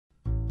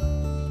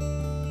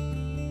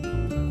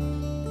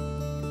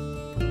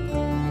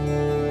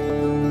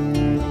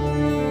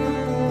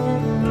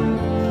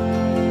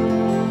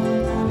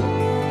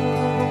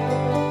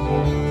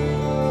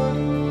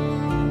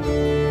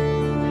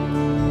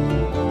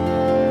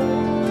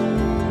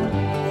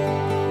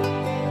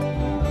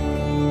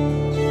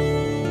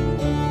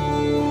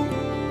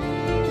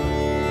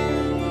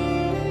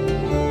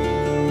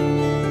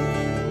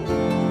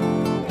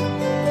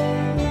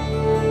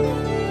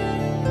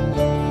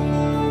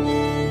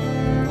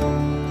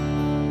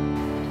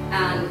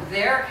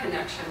their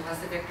connection was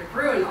the Victor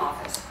Gruen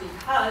office,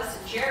 because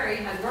Gere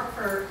had worked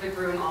for the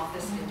Gruen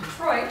office in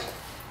Detroit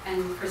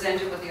and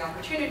presented with the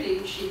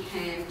opportunity, she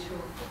came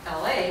to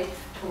LA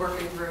to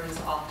work in Gruen's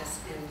office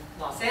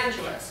in Los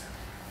Angeles.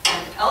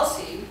 And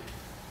Elsie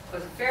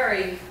was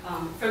very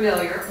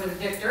familiar with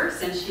Victor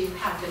since she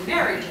had been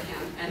married to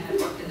him and had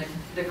worked in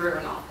the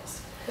Gruen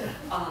office.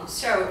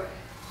 So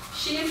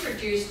she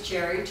introduced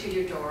Gere to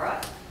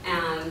Eudorah,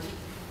 and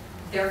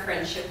their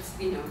friendships,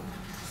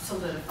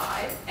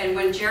 solidified. And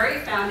when Gere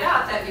found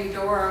out that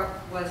Eudorah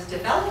was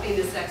developing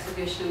this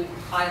exhibition,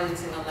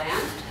 Islands in the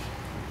Land,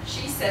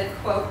 she said,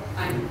 quote,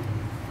 "I'm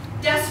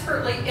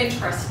desperately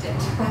interested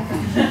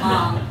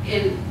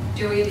in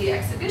doing the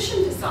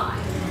exhibition design,"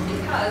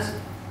 because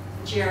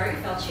Gere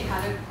felt she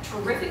had a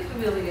terrific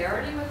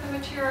familiarity with the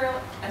material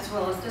as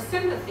well as the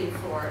sympathy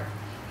for it,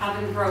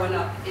 having grown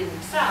up in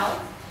the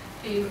South,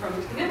 being from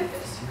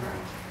Memphis,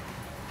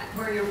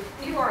 where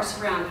you are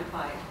surrounded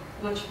by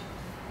much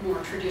more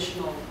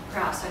traditional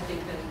crafts, I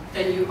think,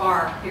 than you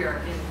are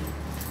here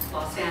in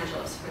Los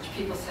Angeles, which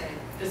people say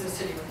is a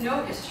city with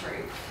no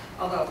history,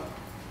 although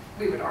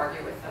we would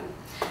argue with them.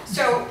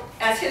 So,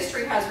 as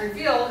history has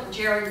revealed,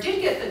 Gere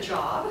did get the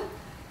job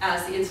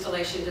as the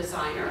installation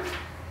designer,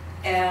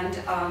 and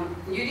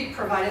UD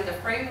provided the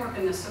framework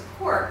and the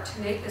support to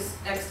make this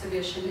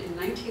exhibition in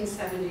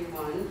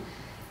 1971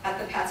 at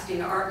the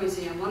Pasadena Art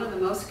Museum, one of the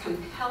most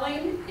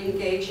compelling,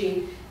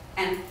 engaging,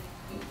 and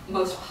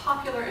most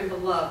popular and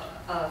beloved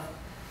of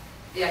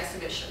the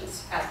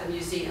exhibitions at the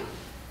museum.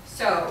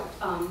 So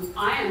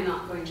I am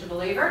not going to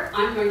belabor it.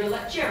 I'm going to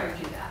let Gere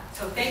do that.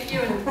 So thank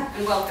you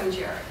and welcome,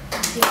 Gere.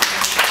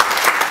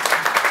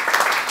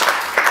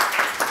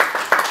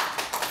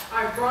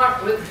 I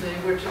brought with me,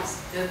 which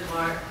is in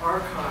my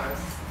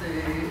archives,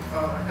 the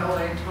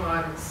LA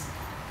Times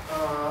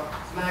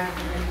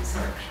magazine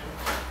section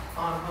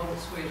on Home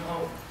Sweet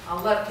Home.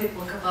 I'll let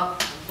people come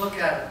up and look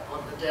at it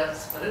on the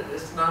desk, but it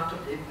is not to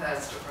be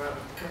passed around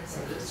because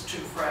it is too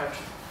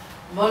fragile.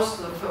 Most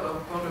of the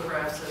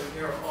photographs in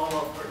here, all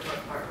of them were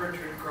done by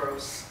Richard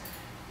Gross.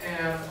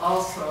 And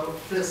also,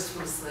 this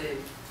was the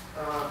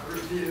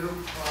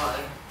review by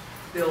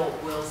Bill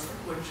Wilson,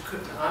 which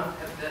could not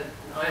have been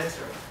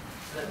nicer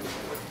than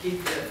what he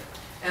did.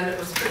 And it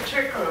was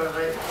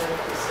particularly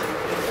interesting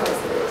because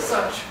there was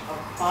such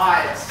a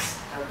bias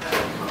at that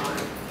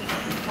time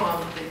from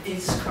the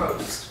East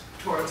Coast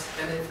towards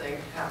anything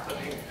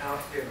happening out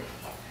here.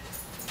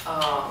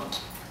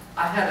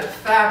 I had a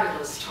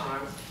fabulous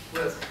time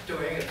with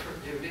doing it for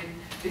Beauty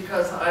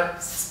because I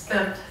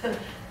spent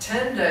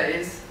 10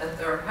 days at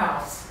their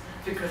house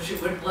because she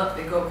wouldn't let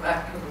me go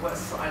back to the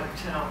west side of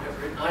town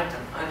every night,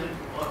 and I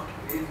didn't want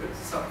to either,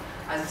 so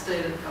I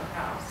stayed at the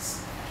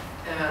house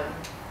and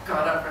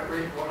got up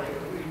every morning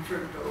and we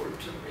trooped over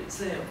to the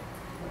museum.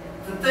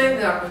 The thing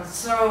that was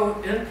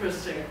so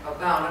interesting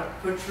about it,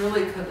 which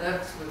really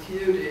connects with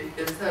Judy,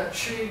 is that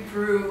she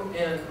drew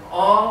in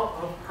all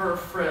of her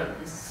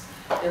friends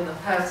in the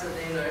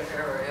Pasadena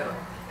area,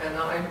 and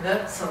I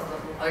met some of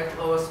them, like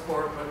Lois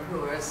Boardman,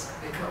 who has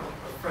become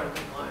a friend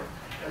of mine,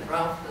 and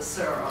Ralph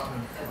Becerra,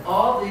 and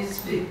all these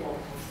people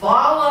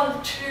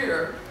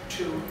volunteered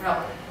to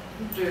help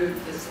do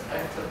this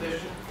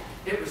exhibition.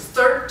 It was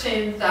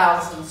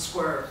 13,000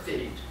 square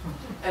feet,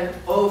 and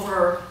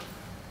over,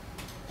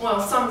 well,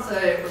 some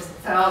say it was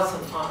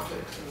 1,000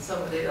 objects, and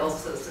somebody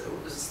else says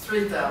it was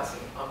 3,000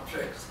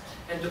 objects.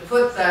 And to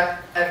put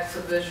that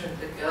exhibition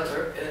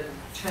together in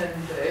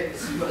 10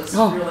 days was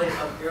really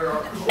a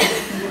miracle.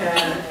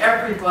 And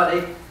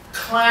everybody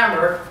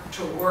clamored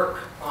to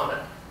work on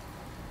it.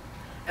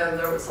 And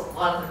there was a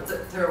lot of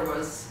it. There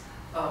was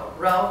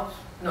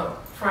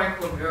Frank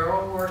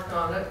Lamuro worked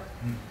on it.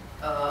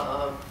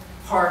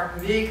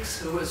 Park Meeks,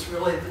 who was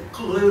really the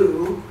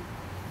glue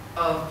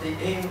of the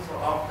Ames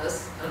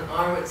office, and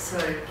I would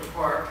say to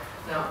Park,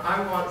 now I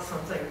want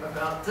something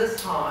about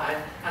this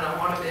high, and I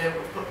want to be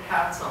able to put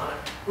hats on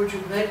it. Would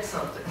you make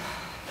something?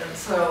 And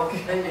so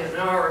maybe an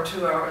hour or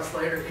 2 hours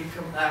later, he'd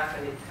come back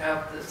and he'd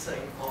have this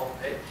thing all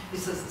made. He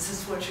says, "Is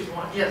this what you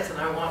want?" "Yes, and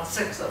I want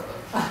 6 of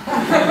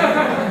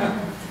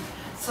them."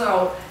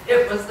 So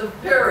it was a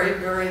very,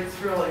 very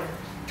thrilling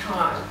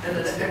time in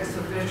an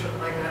exhibition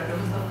like that. It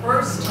was the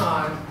first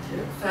time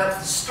that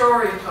the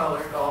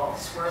storyteller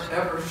dolls were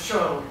ever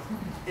shown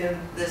in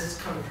this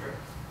country.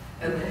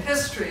 And the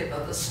history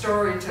of the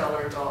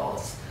storyteller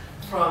dolls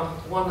from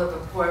one of the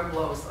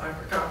pueblos, I've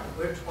forgotten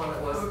which one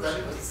it was,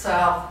 that was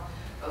south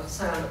of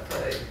Santa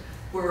Fe,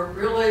 were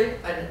really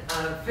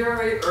a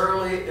very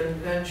early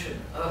invention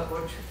of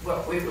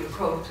what we would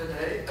quote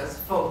today as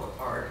folk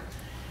art.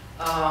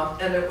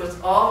 And it was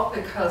all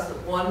because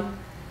of one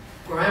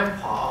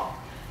grandpa,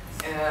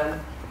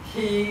 and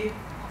he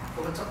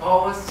was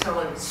always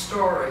telling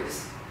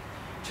stories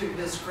to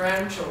his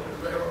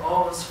grandchildren. They were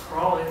always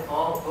crawling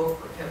all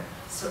over him.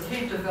 So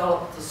he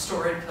developed the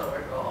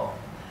storyteller doll,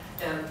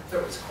 and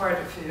there was quite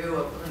a few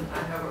of them. I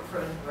have a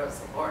friend who has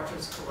the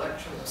largest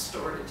collection of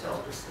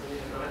storytellers in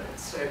the United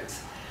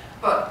States.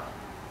 But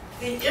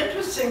The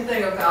interesting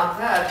thing about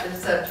that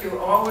is that you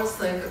always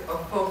think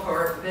of folk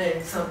art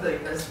being something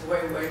that's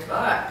way, way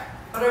back,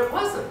 but it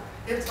wasn't.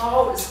 It's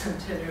always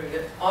continuing,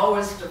 it's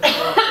always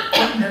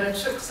developing, and it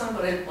took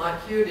somebody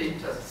like Judy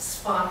to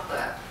spot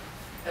that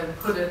and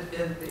put it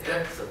in the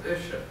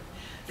exhibition.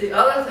 The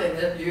other thing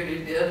that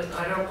Judy did, and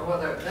I don't know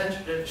whether I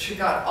mentioned it, she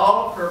got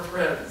all of her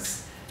friends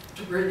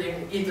to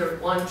bring either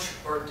lunch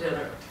or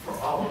dinner for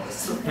all of us,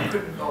 so we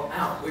couldn't go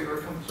out. We were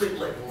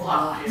completely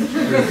locked in.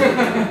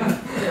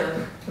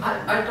 And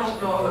I don't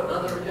know of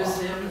another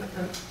museum in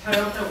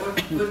town that would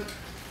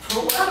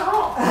pull that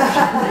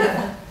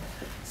off.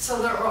 So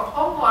there were a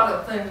whole lot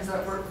of things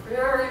that were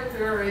very,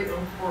 very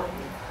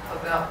important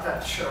about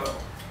that show.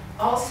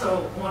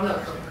 Also, one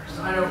of them,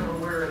 I don't know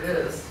where it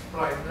is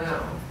right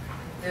now,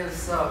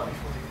 is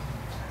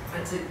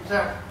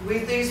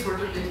these were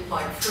to be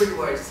like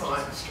freeway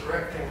signs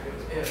directing you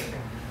in.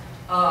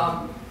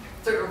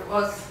 There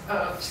was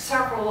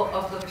several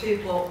of the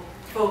people,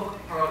 folk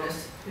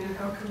artists,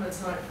 how come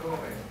it's not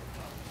going?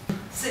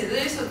 See,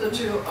 these are the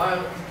two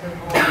islands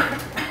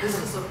involved. This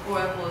is the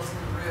Pueblos and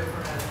the Rio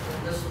Grande,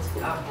 and this was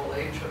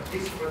Appalachia.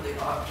 These were the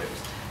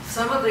objects.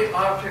 Some of the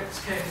objects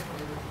came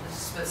from the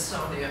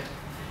Smithsonian,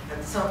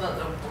 and some of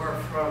them were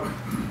from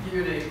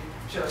Judy,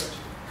 just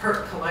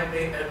her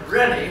collecting, and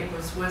Rennie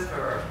was with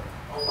her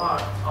a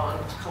lot on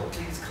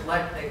these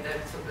collecting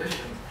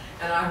exhibitions.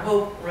 And I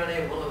hope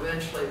Rennie will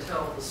eventually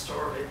tell the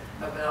story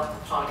about the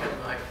pocket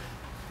knife,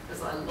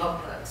 because I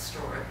love that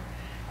story.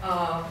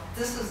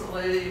 This is a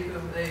lady who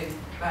made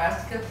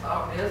baskets,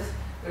 obvious.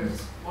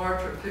 There's a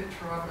larger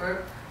picture of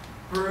her.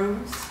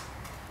 Brooms.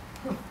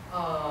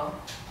 I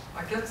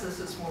guess this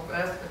is more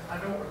basket. I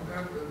don't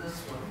remember this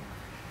one.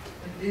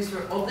 And these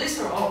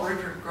are all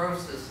Richard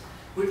Gross's,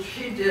 which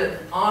he did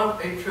on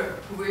a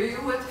trip. Were you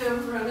with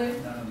him, Rennie?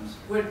 No,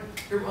 When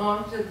your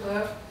mom did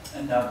that?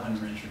 and not when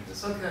Richard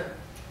was. Okay.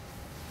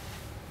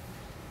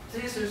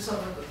 These are some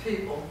of the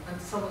people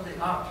and some of the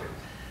objects.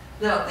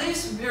 Now,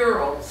 these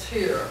murals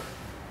here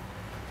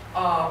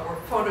were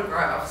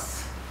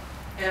photographs,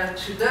 and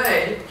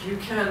today you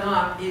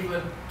cannot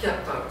even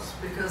get those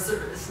because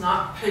there is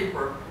not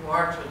paper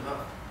large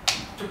enough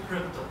to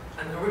print them.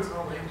 And there was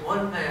only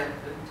one man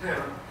in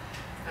town,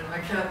 and I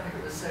can't think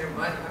of his name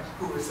right now,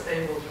 who was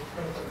able to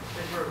print them.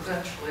 They were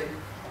eventually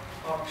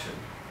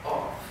auctioned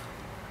off.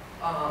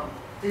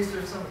 These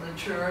are some of the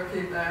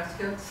Cherokee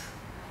baskets.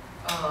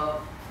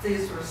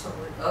 These were some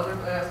of the other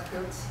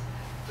baskets.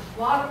 A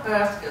lot of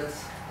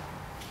baskets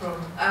from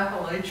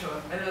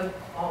Appalachia and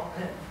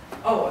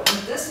and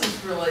this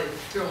is really,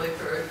 really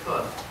very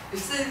fun. You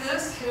see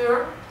this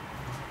here?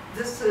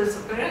 This is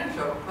a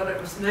banjo, but it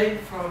was made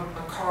from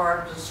a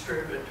car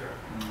distributor.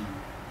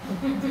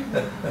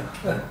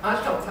 I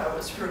thought that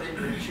was pretty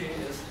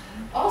ingenious.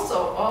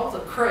 Also, all the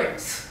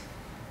crates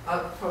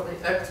for the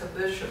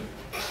exhibition,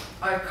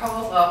 I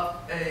called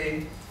up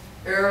a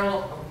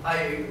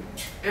airline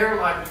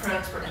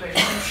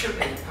transportation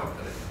shipping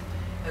company,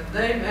 and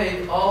they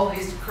made all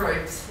these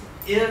crates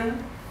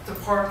in the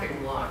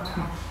parking lot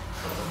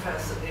of the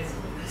Pasadena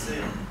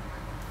Museum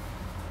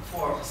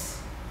for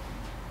us.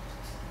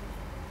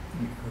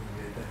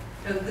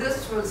 And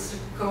this was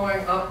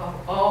going up on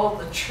all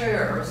the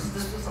chairs.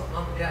 This was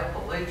on the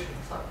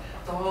Appalachian side,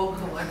 the whole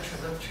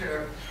collection of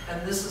chairs.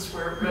 And this is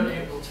where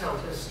Rennie will tell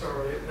his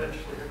story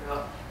eventually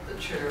about the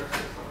chairs.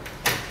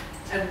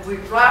 And we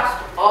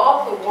blasted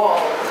all the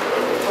walls of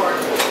the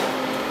parking lot.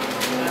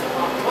 And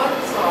on one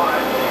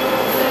side,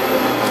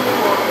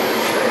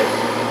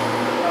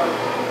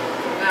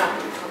 the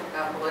mountains of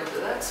Appalachia.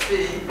 That's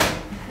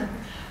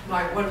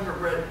my Wonder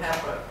Bread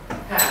hat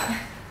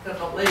that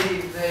a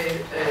lady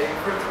made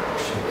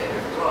she made a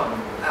rug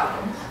out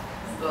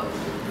of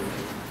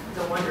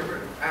the Wonder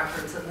Bread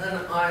afterwards. And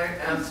then I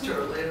asked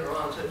her later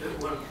on to do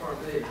one for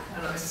me.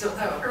 And I still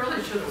have, I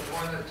really should have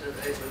worn it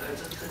today, but I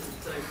just didn't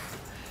think.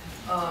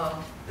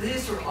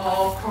 These are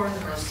all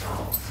corner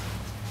stalls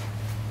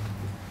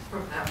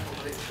from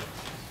Appalachia.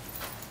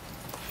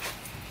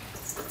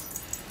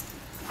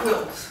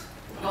 Quilts,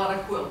 a lot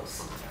of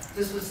quilts.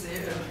 This is the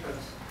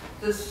entrance.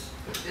 This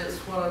is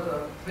one of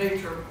the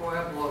major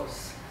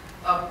pueblos.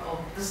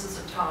 This is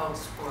a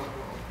town's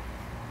pueblo.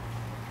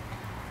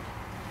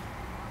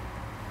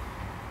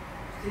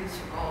 These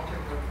are all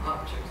different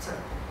objects that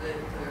were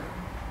made there.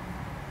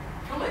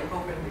 I'm really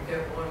hoping to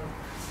get one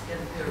in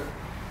here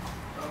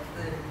of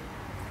the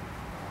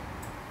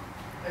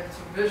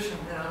exhibition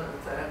down at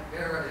that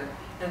area.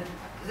 And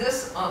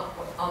this on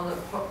the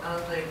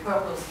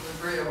Pueblos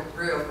of the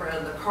Rio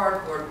Grande, the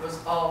cardboard was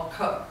all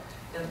cut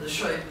in the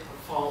shape of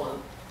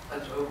fallen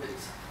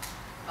adobes.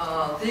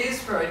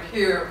 These right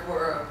here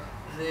were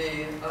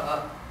the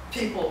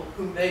people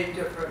who made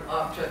different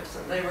objects,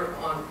 and they were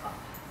on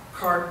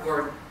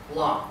cardboard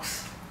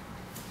blocks.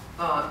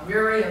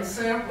 Miriam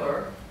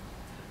Sampler,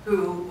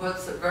 who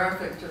was the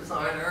graphic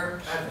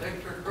designer at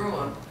Victor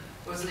Gruen,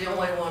 was the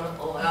only one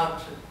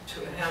allowed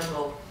to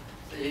handle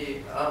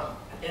the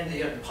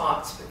Indian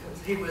pots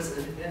because he was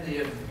an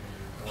Indian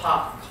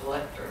pot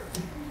collector.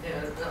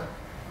 And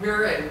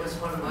Murray was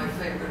one of my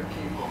favorite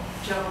people,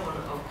 gentleman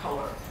of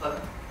color,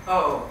 but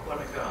oh,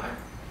 what a guy.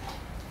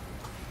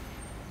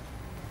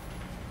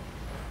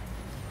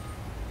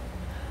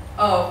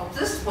 Oh,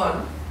 this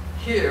one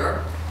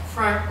here,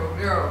 Frank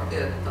Romero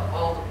did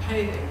all the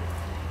painting.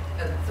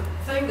 And the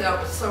thing that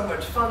was so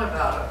much fun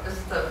about it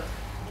is that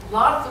a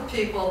lot of the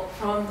people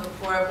from the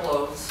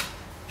Pueblos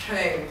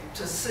came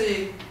to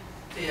see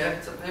the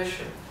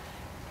exhibition.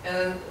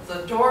 And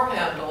the door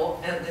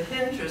handle and the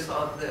hinges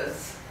on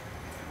this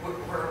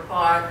were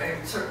by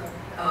a certain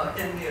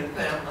Indian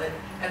family.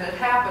 And it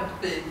happened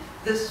to be,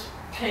 this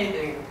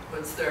painting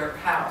was their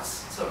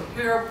house. So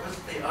here was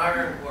the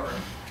ironwork,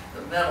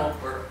 the metal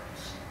work,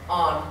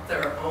 on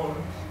their own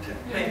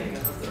painting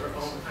of their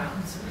own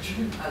house, which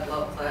I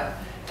love that.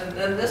 And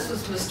then this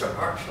was Mr.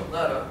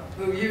 Archuleta,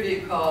 who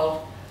Judy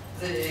called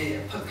the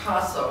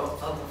Picasso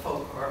of the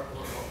folk art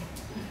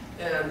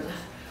world.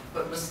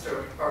 But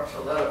Mr.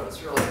 Archuleta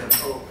was really an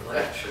old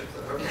lecture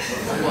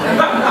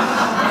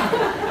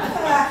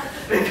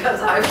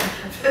because I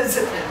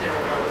visited him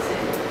once. He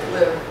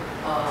lived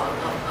on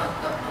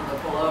the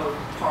below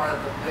part of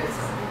the place,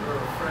 and we were a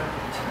friend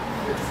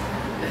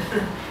of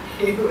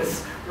his. He was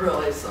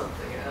really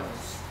something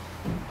else.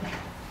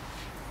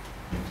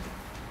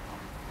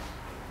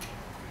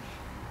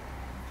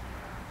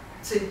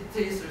 See,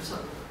 these are some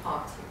of the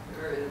pots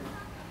that Mary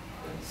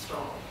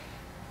installed.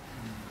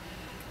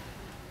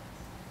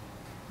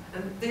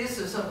 And these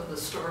are some of the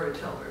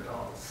storyteller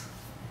dolls.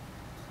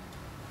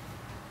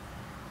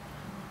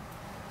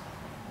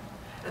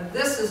 And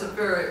this is a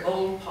very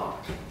old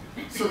pot.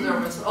 So there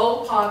was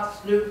old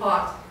pots, new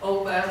pots,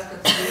 old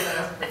baskets, new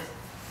baskets,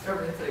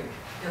 everything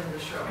in the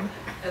show.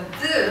 And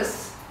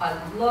this, I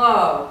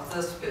love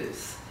this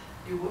piece.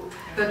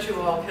 Bet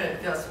you all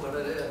can't guess what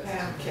it is.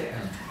 Pam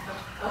can.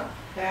 Huh?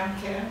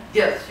 Pam can.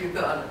 Yes, you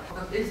got it.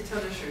 But these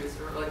tennis shoes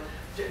are really,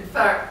 in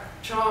fact,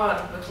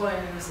 John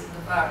McLean, who's in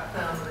the back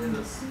family of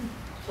this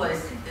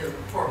place in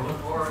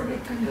Portland, Oregon.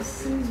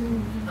 Yes, these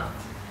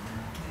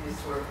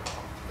were,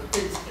 the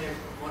piece came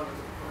from one of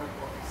the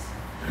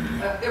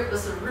Pueblos. It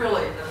was a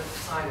really an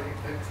exciting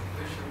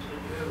exhibition to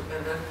do.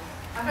 And then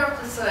I have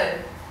to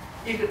say,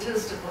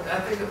 egotistically,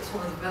 I think it was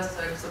one of the best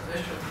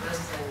exhibitions,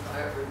 best things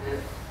I ever did.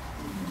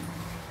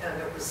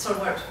 And it was so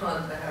much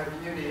fun to have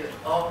Judy and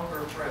all of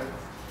her friends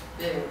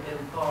being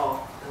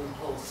involved in the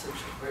whole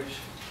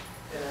situation.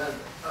 And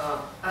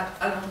I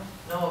don't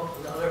know of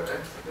another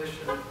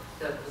exhibition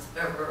that was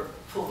ever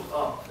pulled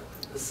off in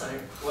the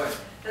same way.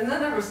 And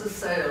then there was a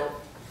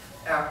sale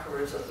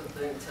afterwards of the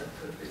things that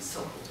could be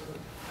sold. And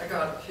I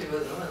got a few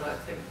of them, and I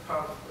think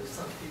probably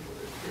some people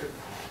that here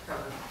got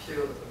a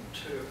few of them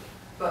too.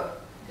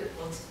 But it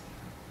will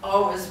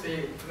always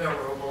be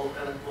memorable,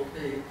 and it will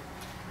be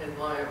in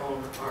my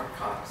own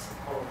archives of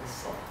all the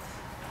salts.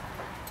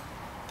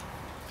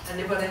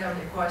 Anybody have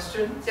any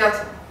questions?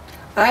 Yes.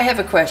 I have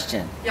a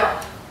question. Yeah.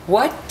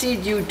 What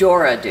did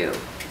Eudorah do?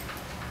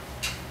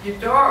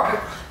 Eudorah,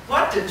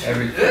 what did you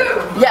do?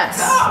 Yes.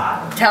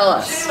 God. Tell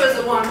us. She was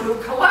the one who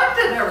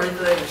collected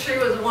everything. She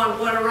was the one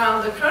who went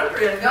around the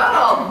country and got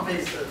all the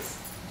pieces.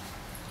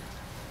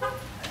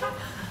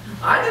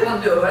 I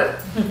didn't do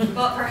it.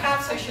 Well,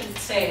 perhaps I should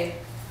say,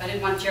 I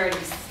didn't want Gere to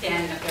be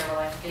standing up there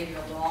while I gave you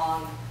a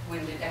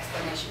long-winded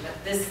explanation,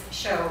 but this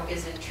show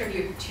is a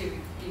tribute to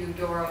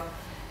Eudorah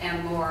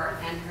M. Moore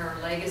and her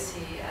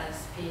legacy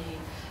as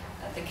being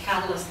the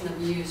catalyst and the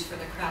muse for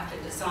the craft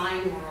and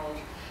design world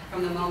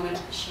from the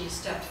moment she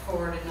stepped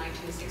forward in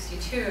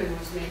 1962 and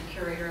was made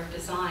curator of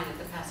design at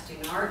the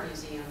Pasadena Art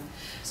Museum.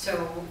 So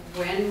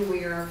when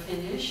we are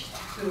finished,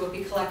 we will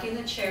be collecting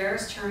the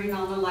chairs, turning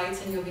on the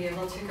lights, and you'll be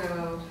able to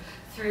go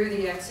through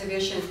the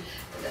exhibition.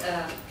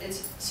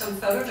 It's some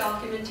photo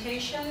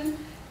documentation,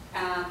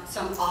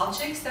 some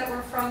objects that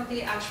were from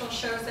the actual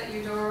shows that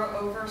Eudorah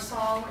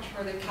oversaw, which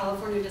were the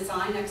California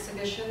Design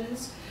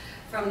exhibitions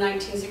from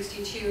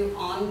 1962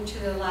 on to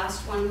the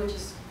last one, which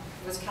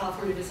was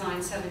California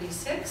Design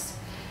 76.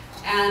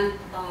 And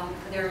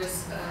there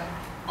is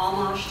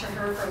homage to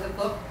her for the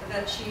book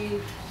that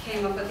she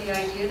came up with the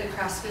idea, The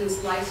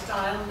Craftsman's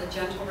Lifestyle, The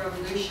Gentle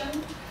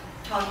Revolution,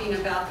 talking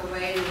about the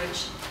way in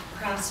which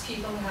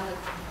craftspeople have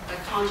a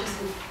conscious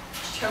and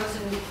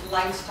chosen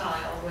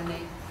lifestyle when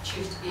they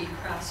choose to be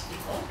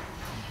craftspeople.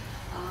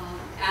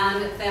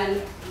 And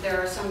then there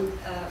are some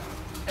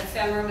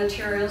ephemera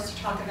materials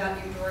to talk about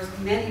Eudorah's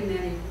many,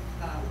 many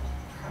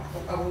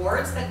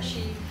awards that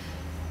she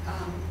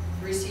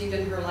received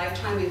in her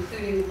lifetime,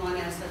 including one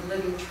as a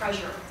living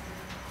treasure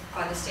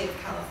by the state of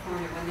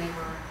California when they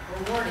were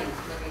awarding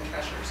living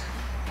treasures.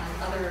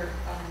 Other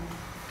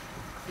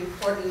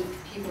important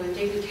people and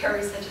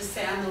dignitaries such as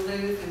Sam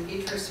Maloof and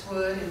Beatrice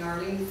Wood and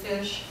Arlene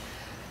Fish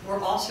were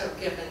also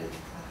given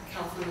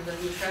California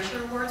Living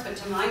Treasure Awards, but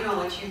to my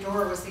knowledge,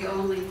 Eudorah was the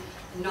only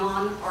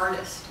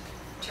non-artist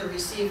to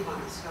receive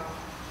one, so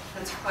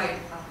that's quite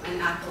an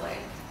accolade.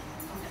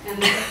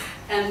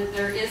 And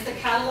there is the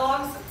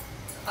catalogs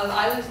of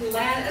Islands and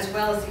Land, as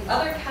well as the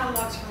other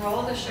catalogs for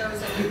all the shows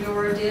that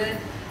Eudorah did.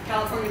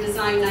 California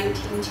Design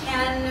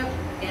 1910,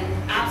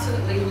 an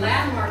absolutely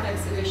landmark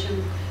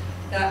exhibition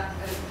that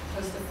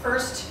was the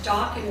first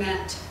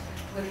document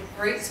with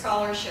great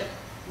scholarship,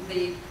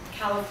 the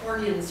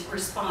Californians'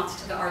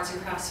 response to the arts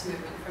and crafts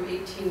movement from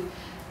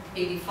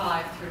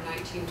 1885 through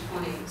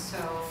 1920. So,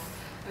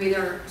 I mean,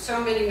 there are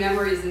so many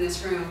memories in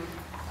this room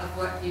of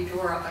what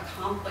Eudorah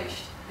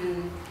accomplished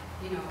in,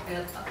 you know,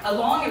 a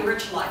long and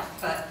rich life,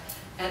 but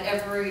at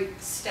every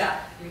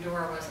step,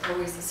 Eudorah was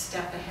always a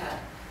step ahead.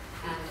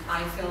 And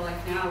I feel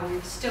like now we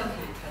still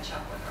can't catch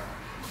up with her.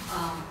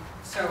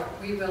 So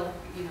we will,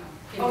 you know,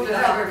 give you the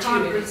our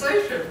opportunity.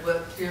 conversation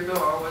with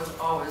Eudorah was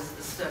always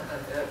a step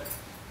ahead.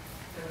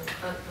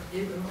 And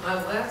even my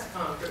last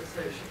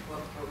conversation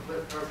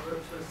with her,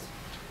 which was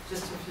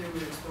just a few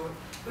weeks ago,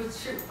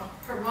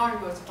 her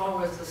mind was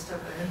always a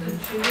step ahead, and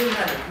she knew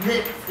how to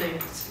knit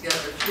things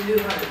together. She knew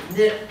how to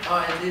knit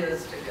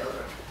ideas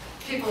together.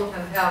 People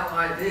can have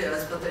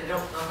ideas, but they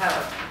don't know how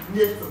to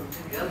knit them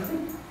together.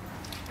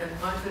 And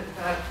I think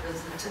that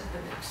is an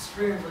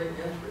extremely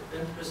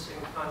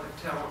interesting kind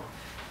of talent.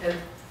 And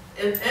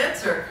in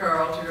answer,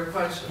 Carol, to your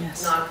question,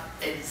 yes. Not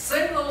a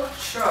single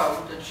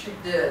show that she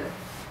did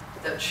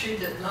that she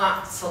did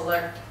not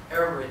select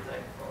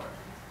everything for.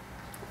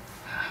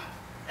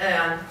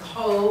 And the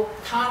whole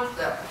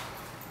concept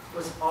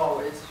was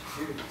always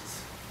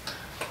Judy's.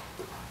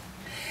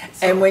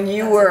 And when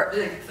you that's were a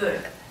big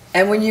thing.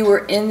 And when you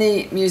were in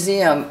the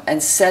museum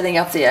and setting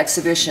up the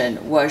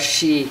exhibition, was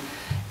she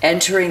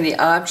entering the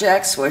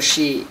objects? Were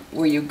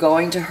you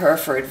going to her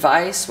for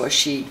advice? Was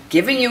she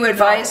giving you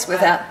advice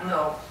without?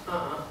 No.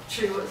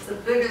 She was the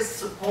biggest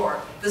support.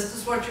 This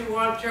is what you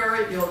want,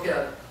 Jerry, you'll get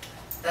it.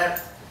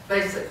 That's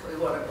basically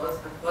what it was.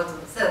 It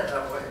wasn't said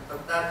that way,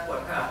 but that's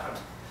what happened.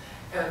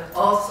 And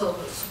also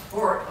the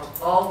support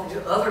of all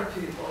the other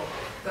people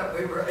that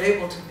we were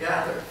able to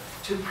gather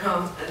to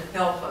come and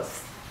help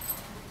us.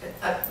 It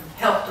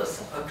helped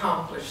us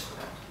accomplish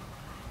that.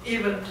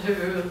 Even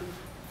to,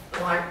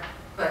 like,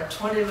 about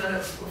 20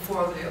 minutes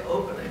before the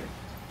opening,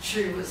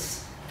 she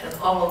was, and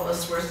all of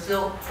us were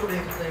still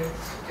putting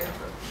things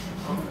together.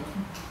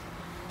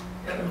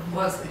 And it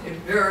was a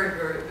very,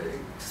 very big,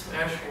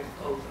 smashing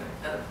opening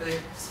and a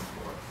big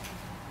support.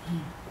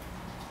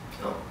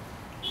 So,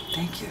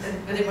 Thank you.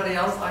 and anybody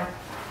else like,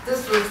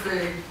 this was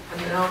the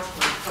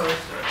announcement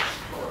poster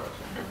for it.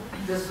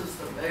 This is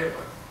the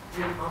mailer.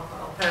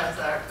 I'll pass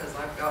that because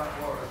I've got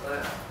more of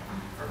that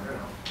for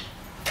now.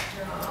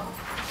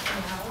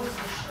 How was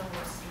the show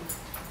received?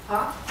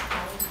 Huh?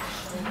 How was the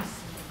show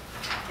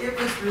received? It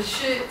was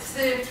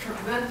received,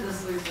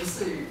 tremendously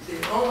received.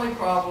 The only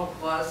problem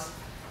was,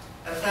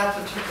 at that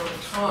particular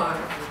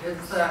time,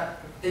 is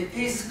that the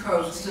East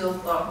Coast still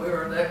thought we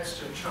were next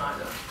to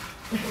China.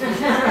 And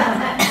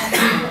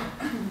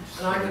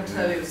I can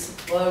tell you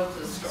loads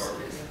of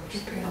stories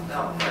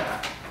about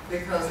that,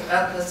 because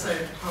at the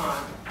same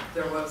time,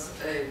 there was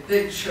a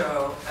big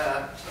show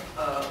at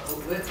the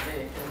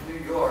Whitney in New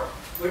York,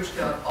 which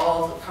got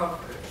all the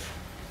coverage,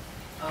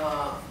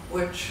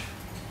 which,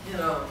 you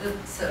know,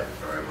 didn't set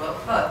very well,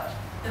 but,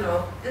 you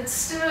know, it's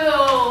still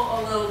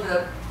a little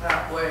bit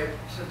that way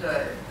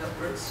today, that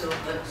we're still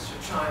next to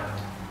China.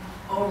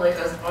 Only,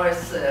 as I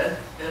said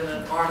in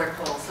an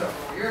article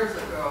several years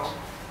ago,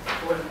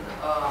 when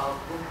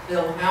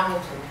Bill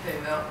Hamilton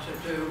came out to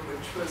do,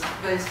 which was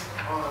based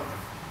on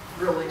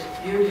really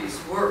Udi's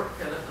work,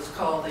 and it was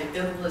called The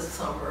Endless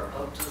Summer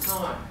of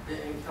Design,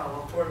 being in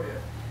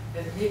California.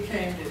 And he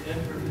came to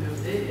interview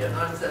me, and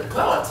I said,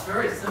 well, it's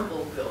very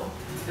simple, Bill.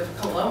 If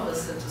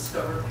Columbus had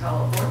discovered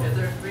California,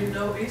 there'd be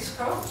no East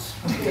Coast.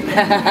 And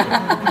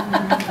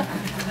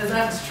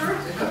that's true,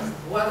 because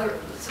the weather,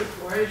 the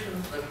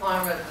situation, the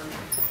climate, and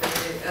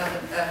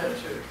the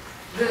attitude.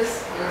 This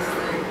is the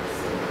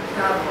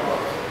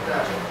catalog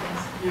that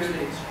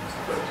Udi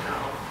put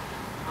down.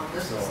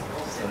 This is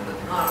also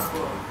not a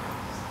book.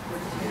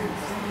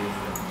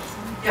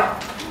 Yeah.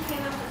 Who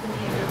came up with the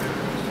name?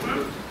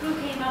 Who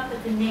came up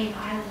with the name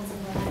Islands in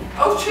the Land?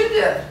 Oh, she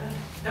did.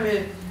 I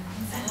mean,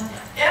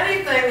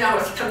 anything that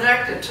was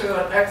connected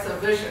to an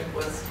exhibition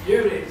was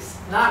Udi's,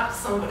 not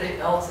somebody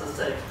else's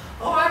saying,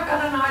 oh, I've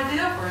got an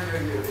idea for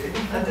you, Udi.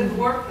 That didn't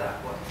work that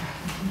way.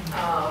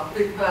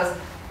 Because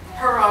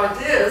her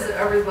ideas,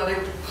 everybody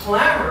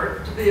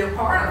clamored to be a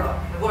part of them.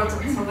 It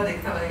wasn't somebody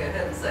coming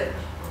ahead and saying,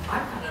 well,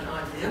 I've got an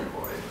idea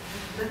for you.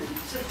 It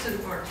just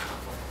didn't work that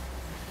way.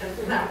 And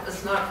that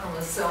was not from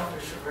a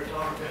selfish or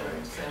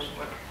domineering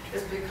standpoint.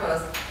 It's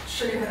because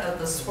she had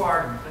the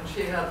spark and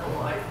she had the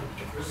light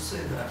to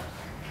pursue that.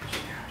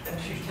 And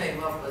she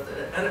came up with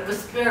it. And it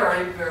was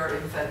very, very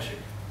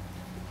fetching.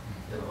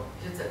 You know,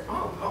 you'd say,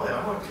 oh, golly,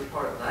 I want to be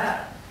part of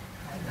that.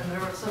 And there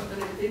were so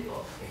many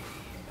people.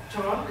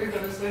 John, are you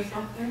going to say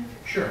something?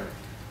 Sure.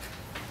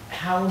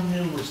 How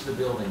new was the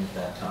building at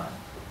that time?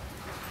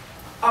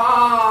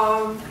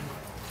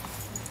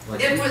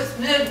 It was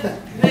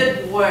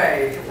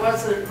midway. It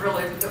wasn't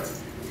really,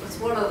 because it was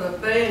one of the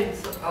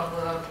banes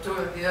of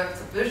doing the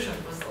exhibition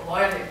was the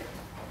lighting,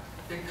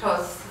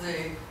 because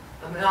the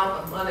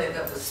amount of money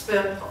that was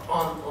spent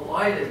on the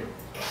lighting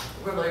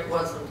really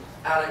wasn't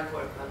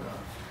adequate enough.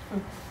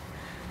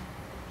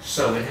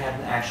 So it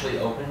hadn't actually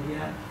opened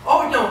yet?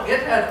 Oh, no,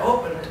 it had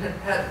opened and it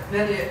had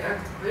many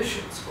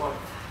exhibitions going.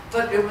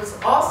 But it was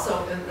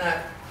also in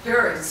that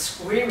very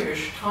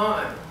squeamish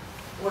time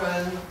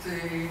when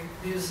the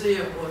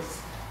museum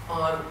was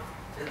on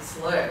its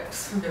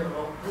legs. You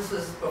know, this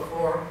is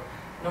before,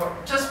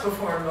 just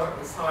before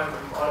Norton Simon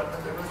bought it,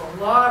 but there was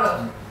a lot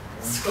of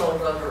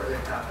skullduggery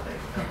happening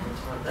at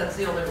the time. That's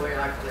the only way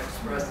I can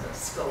express it,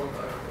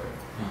 skullduggery.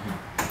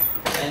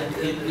 And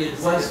it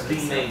was the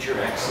major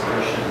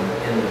exhibition,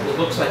 and it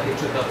looks like it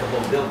took up the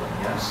whole building,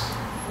 yes?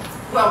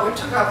 Well, we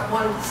took up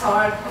one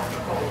side of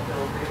the whole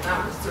building, and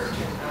that was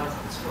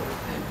 13,000 square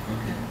feet,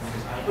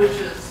 which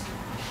is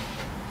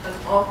an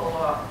awful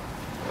lot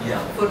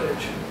of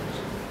footage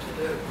to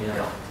do.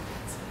 Yeah.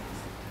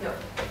 Yeah.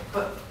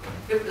 But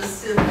it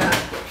was in that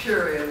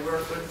period where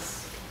it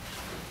was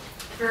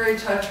very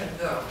touch and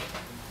go.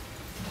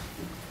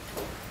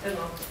 You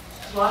know,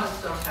 a lot of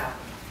stuff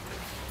happened.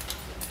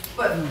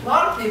 But a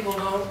lot of people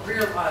don't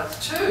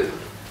realize, too,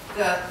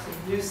 that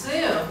the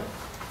museum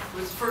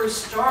was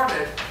first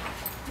started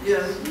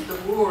in the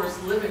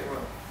Moore's living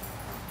room.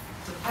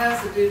 The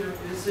Pasadena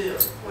Museum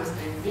was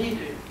a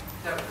meeting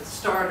that was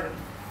started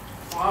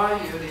by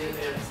Eudorah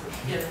M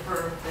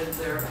in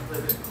their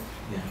living room.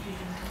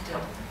 Yeah.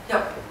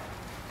 Yep.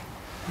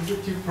 Is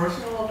it too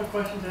personal of a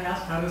question to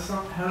ask? How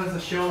does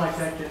a show like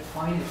that get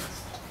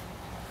financed?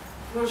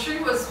 Well, she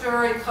was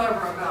very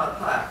clever about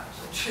that.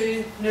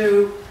 She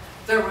knew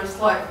there was,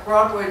 like,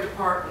 Broadway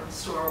department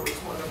store was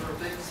one of her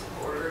big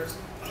supporters.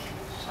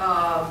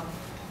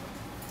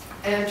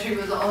 And she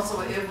was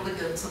also able to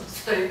get some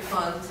state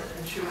funds,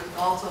 and she was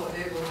also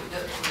able to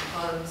get some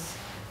funds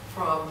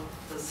from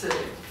the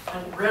city.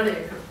 And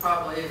Rennie could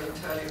probably even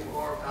tell you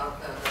more about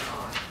that than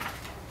I.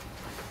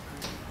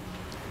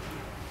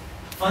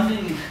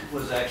 Funding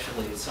was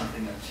actually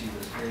something that she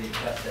was very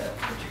adept at,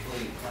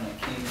 particularly when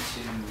it came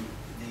to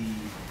the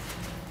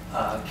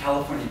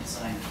California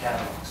design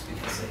catalogs,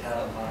 because they had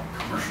a lot of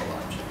commercial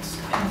objects.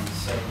 And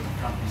so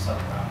companies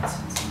like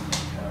Robinson's and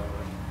Minco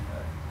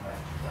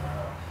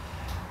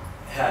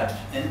had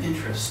an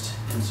interest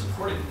in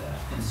supporting that.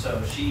 And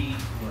so she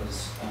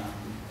was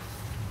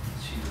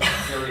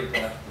very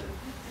adept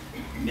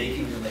at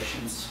making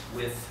relations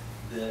with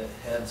the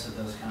heads of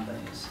those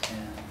companies.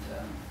 And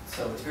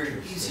so it's very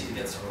easy to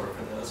get support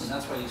for those. And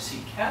that's why you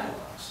see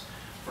catalogs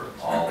for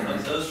all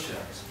of those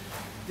shows.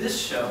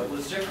 This show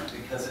was different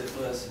because it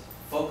was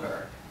folk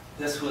art.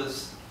 This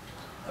was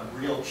a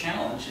real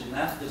challenge, and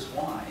that is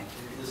why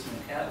there is no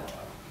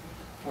catalog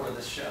for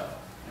this show.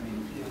 I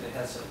mean, it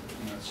has a,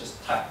 it's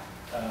just type,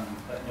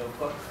 but no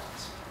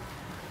photographs,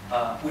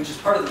 which is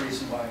part of the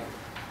reason why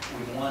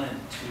we wanted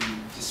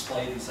to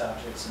display these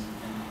objects and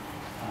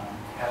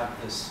have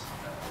this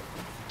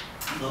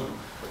little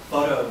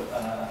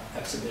photo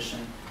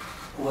exhibition,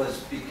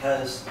 was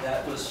because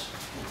that was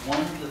one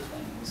of the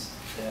things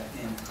that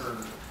in her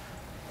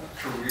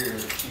career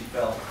she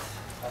felt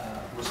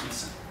was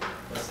missing,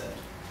 was that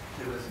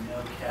there was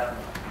no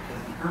catalog.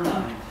 Because in her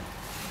mind,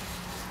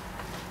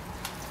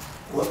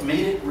 what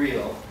made it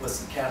real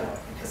was the catalog,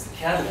 because the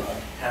catalog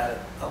had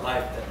a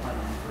life that went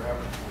on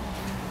forever.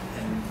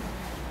 And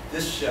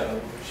this show,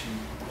 which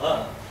she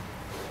loved,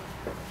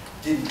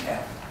 didn't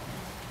have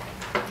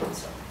that.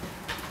 So,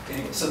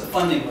 anyway, so the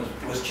funding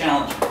was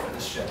challenging for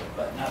this show,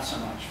 but not so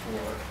much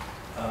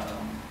for the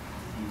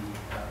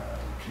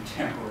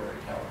contemporary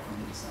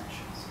California design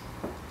shows.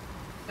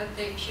 But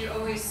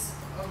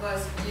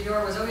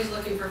Eudorah was always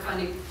looking for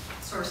funding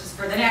sources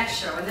for the next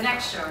show and the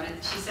next show.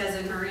 And she says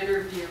in her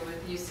interview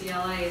with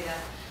UCLA that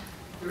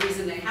the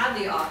reason they had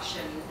the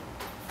auction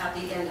at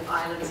the end of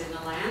Islands in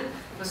the Land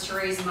was to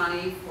raise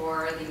money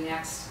for the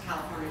next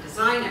California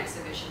design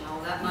exhibition.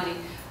 All that money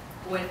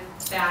went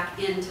back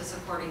into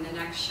supporting the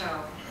next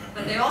show.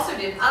 But they also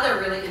did other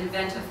really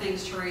inventive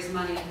things to raise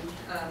money.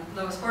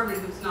 Lois Boardman,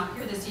 who's not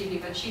here this evening,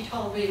 but she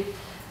told me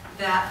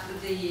that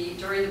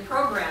during the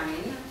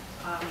programming,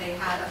 they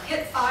had a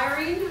pit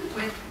firing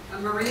with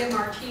Maria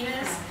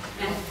Martinez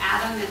and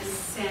Adam and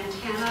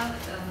Santana,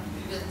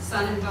 the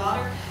son and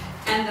daughter.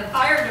 And the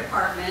fire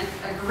department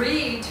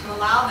agreed to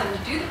allow them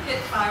to do the pit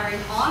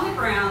firing on the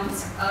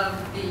grounds of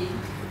the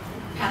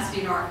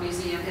Pasadena Art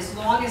Museum as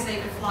long as they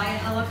could fly a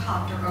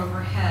helicopter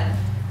overhead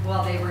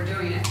while they were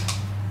doing it.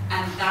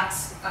 And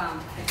that's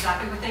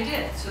exactly what they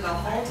did. So the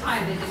whole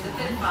time they did the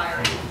pit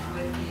firing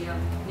with the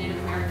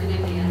Native American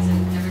Indians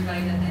and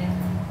everybody that they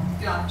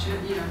got to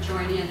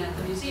join in at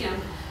the museum.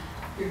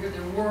 You hear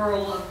the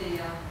whirl of the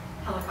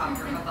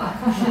helicopter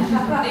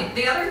above.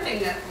 The other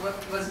thing that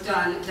was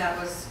done that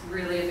was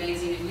really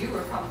amazing, and you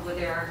were probably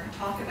there to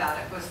talk about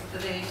it, was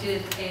that they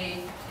did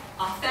a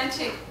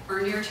authentic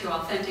or near to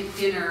authentic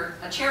dinner,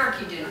 a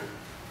Cherokee dinner.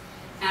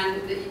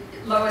 And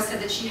Lois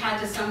said that she had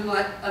to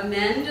somewhat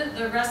amend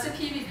the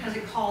recipe because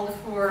it called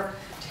for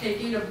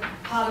taking a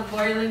pot of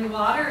boiling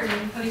water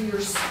and putting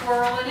your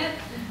squirrel in it,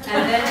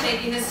 and then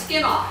taking the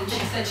skin off. And she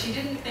said she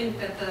didn't think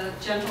that the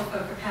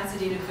gentlefolk of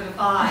Pasadena could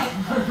abide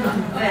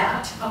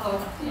that.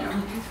 Although, you know,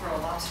 you throw a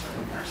lobster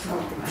in there, so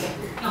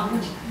not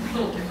much, a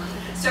little different.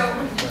 So,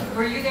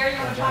 were you there? You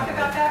want to talk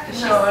about that?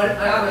 No,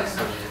 I was.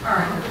 All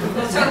right.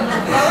 So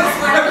Lois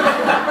went.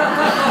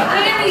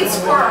 I didn't eat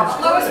squirrel.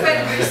 Lois went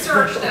and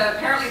researched.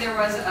 Apparently, there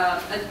was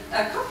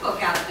a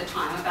cookbook out at the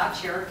time about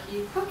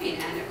Cherokee cooking,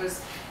 and it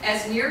was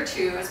as near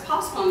to as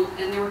possible.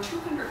 And there were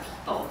 200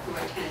 people who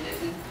attended.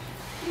 And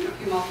you know,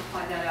 if you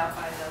multiply that out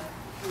by the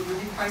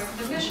price of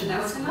admission,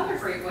 that was another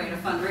great way to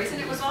fundraise. And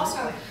it was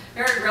also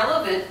very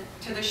relevant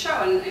to the show.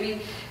 And I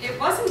mean, it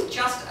wasn't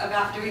just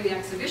about doing the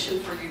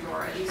exhibition for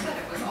Eudorah. You said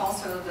it was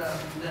also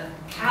the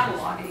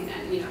cataloging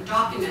and, you know,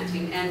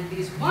 documenting and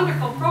these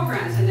wonderful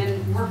programs, and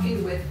then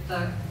working with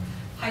the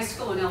high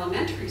school and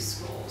elementary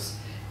schools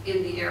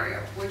in the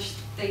area, which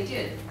they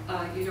did,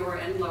 Eudorah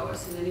and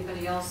Lois and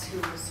anybody else who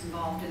was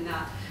involved in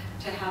that,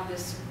 to have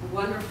this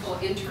wonderful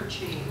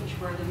interchange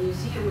where the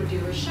museum would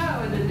do a show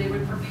and then they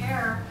would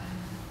prepare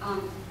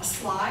a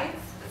slide,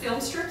 film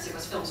strips, it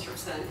was film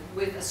strips then,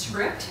 with a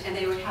script, and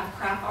they would have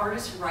craft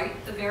artists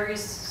write the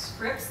various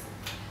scripts.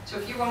 So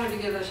if you wanted to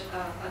give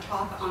a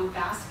talk on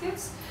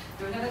baskets,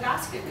 they would have a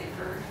basket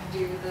maker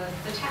do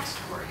the text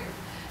for you.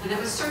 And that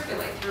would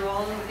circulate through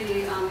all of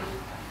the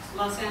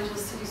Los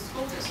Angeles City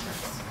school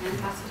districts and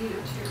Pasadena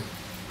too.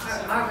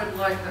 I would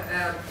like to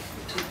add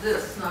to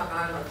this, not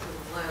Islands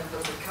of the Land,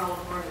 but the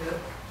California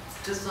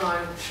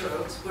design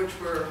shows, which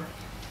were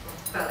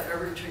about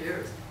every 2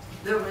 years.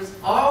 There was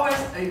always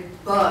a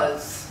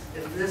buzz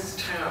in this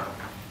town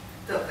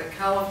that the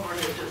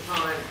California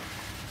design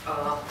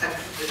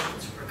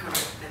exhibitions were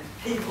coming, and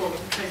people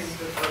came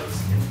to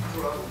those in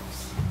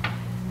droves.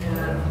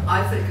 And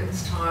I think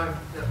it's time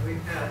that we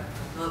had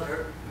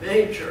another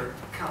major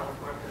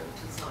California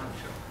design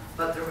show.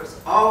 But there was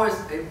always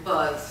a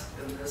buzz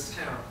in this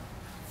town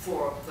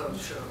for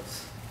those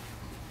shows.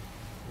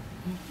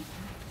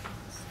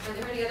 Are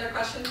there any other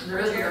questions for There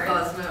isn't a Gere?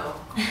 buzz now.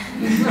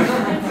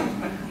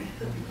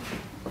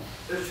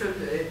 There should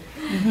be,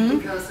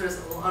 because there's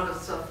a lot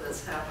of stuff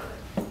that's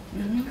happening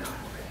in town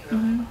right now.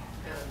 And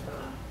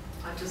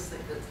I just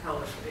think it's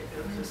hellishly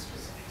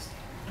interesting.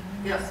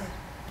 Yes?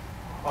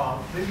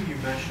 Maybe you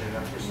mentioned it,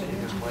 I'm just getting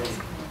it late,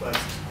 but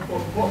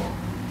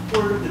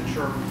where did the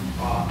term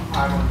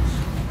islands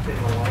in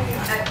the land?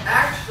 It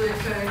actually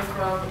came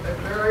from a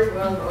very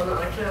well-known,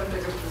 I can't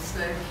think of his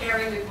name.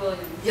 Harry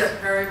McWilliams. Yeah,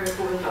 Harry But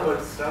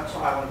McWilliams. that's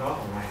island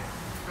on the land.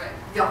 Right.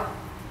 Yeah,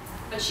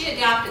 But she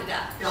adapted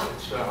that. yeah.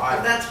 So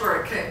And that's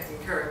where it came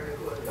from, Harry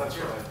McWilliams. that's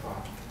what I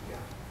thought,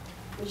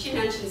 yeah. And she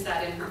mentions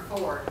that in her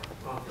foreword.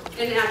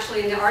 Okay. And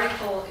actually in the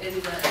article in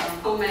the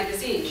Home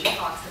magazine, she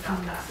talks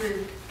about that.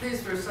 See,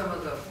 these were some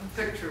of the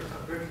pictures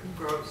of Richard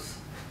Gross.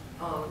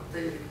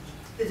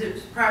 It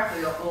is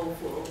practically a whole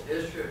full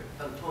issue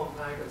of Home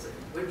magazine,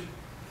 which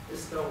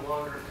is no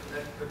longer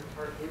connected,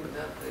 or even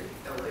at the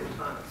LA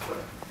Times,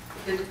 but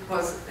it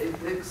was a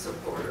big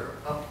supporter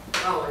of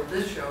not only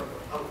this show,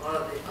 but a lot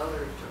of the other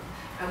shows.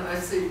 And I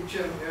see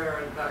Jim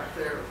Aaron back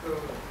there, who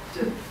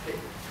did a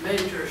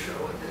major show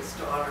with his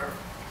daughter.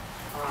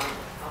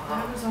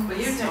 But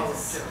you tell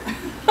us, Jim.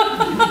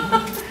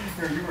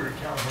 You were a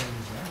California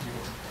design,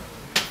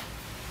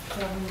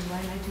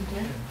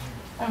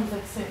 I was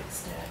like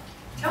 6, Dad.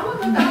 Tell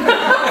them about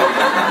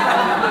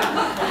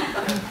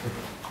it.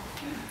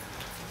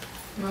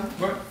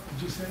 What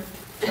did you say?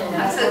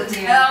 I said,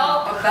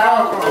 tell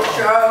about the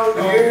show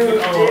you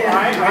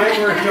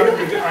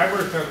did. I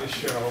worked on the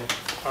show,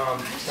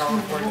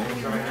 California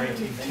Design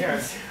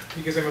 1910,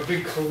 because I'm a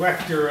big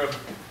collector of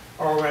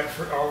all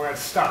that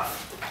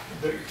stuff.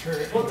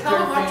 Well, tell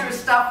them what your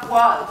stuff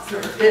was, or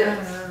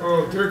is.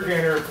 Oh, Dirk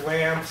Van Erck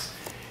lamps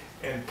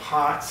and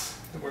pots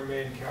that were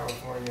made in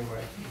California,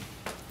 like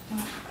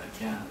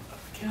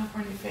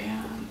California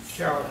fans.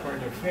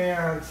 California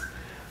fans.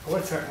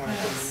 What's that one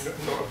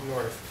from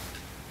north?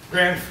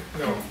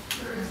 No.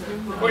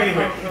 Well,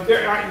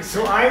 anyway,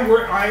 so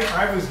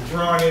I was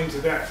drawn into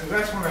that. So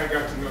that's when I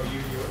got to know you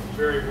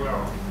very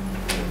well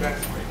at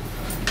that point.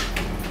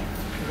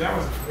 And that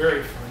was a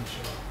very fun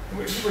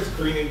show. It was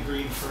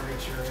green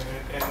furniture in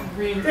it,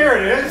 and there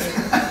it is.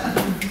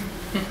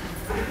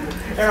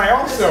 And I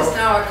also. This is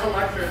now a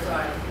collector's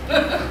item.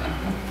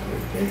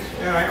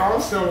 And I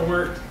also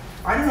worked.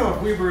 I don't know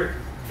if we were at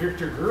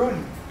Victor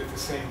Gruen at the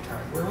same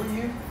time. Were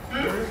we?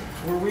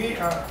 Were we?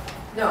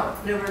 No,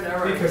 never.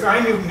 Because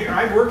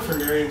I worked for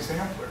Marion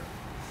Sampler.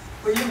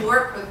 Well, you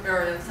worked with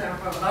Marion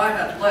Sampler, but I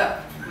had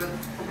left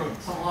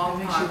with a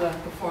long time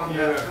before that.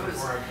 Yeah, It was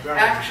before I-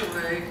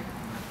 actually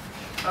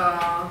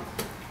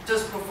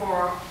just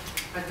before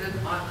I did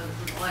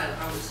Islands of the Land.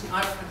 I was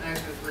not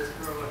connected with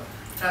Gruen.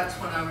 That's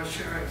when I was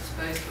sharing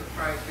space with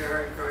Frank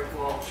Gehry, Greg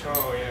Walsh,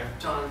 Oh yeah.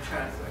 John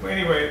Chadwick. Well,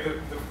 anyway,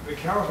 the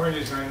California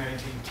Design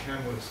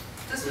 1910 was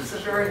This was a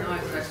very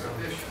nice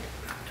exhibition.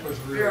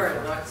 really Very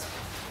fun. nice.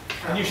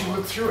 And you should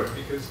look through it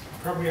because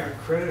probably I'm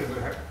credited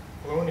with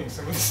loaning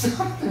some of the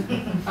stuff.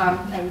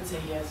 I would say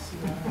yes, you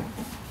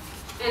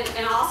are.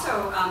 And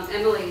also,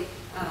 Emily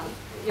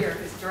here,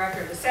 who's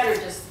director of the center,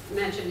 just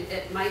mentioned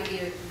it might be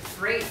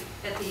great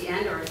at the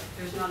end, or if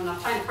there's not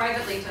enough time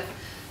privately, to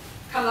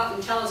come up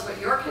and tell us what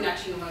your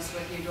connection was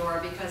with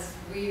Eudora, because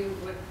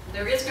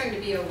there is going to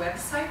be a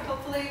website,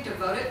 hopefully,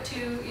 devoted to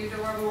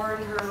Eudorah Moore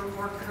and her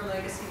work, her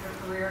legacy,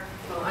 her career.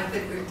 Well, I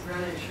think we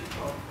really should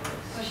talk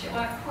first.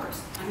 Well, of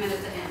course, I meant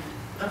at the end.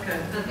 Okay.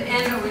 But the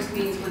end always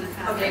means when the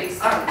foundation Okay.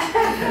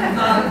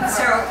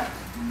 starts.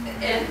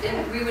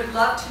 And we would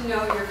love to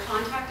know your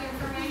contact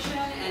information,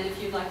 and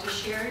if you'd like to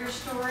share your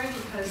story,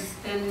 because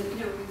then, we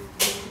can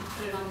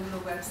put it on the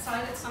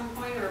website at some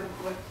point, or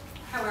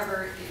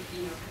however it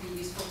could be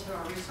useful to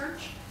our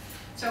research.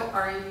 So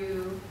are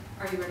you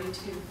ready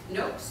to?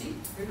 No, see,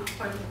 you're not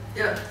quite.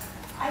 Yeah.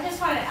 I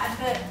just want to add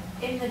that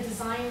in the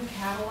design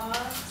catalog,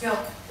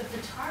 Yeah. the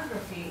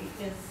photography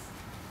is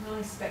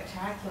really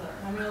spectacular.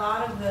 I mean, a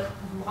lot of the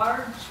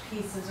large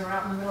pieces are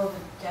out in the middle of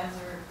the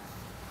desert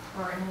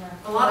or in the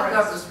A lot of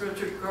that forest. was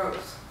Richard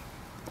Gross.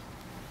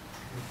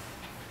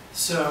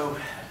 So,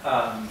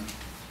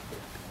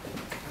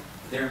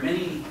 there are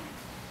many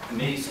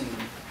amazing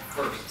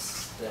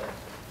firsts that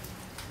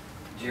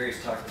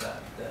Jerry's talked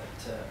about that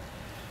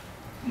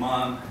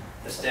Mom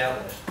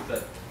established,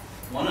 but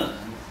one of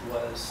them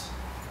was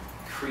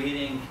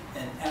creating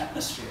an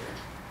atmosphere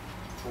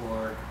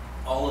for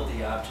all of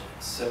the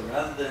objects. So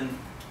rather than,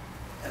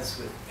 as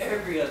with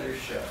every other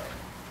show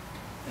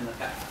in the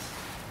past,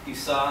 you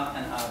saw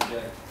an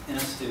object in a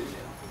studio.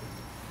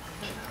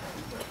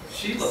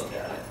 She looked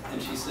at it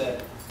and she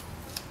said,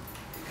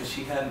 because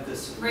she had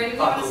this Ren, you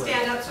want to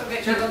stand up so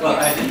that you look Well,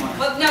 I here? didn't want to.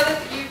 Well, no,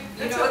 you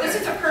That's know, okay. this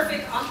is a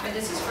perfect entree.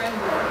 This is Ren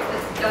Moore.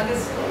 This is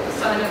Douglas,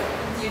 son of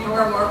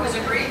Eudorah Moore, who's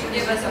agreed to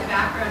give us a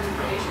background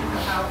information for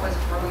how it was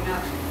growing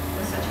up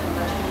with such a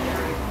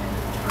legendary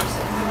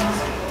person.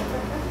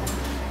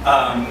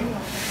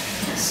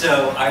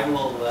 So I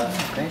will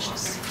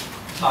Gracious.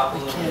 talk a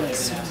little bit, I've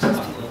been asked to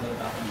talk a little bit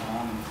about my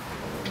mom,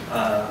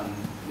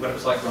 what it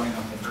was like growing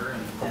up with her,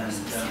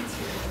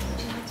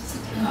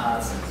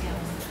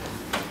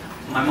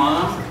 my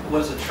mom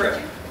was a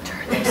trip,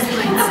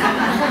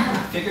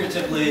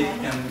 figuratively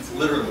and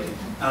literally.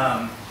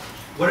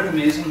 What an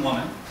amazing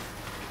woman.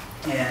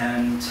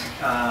 And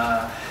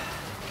I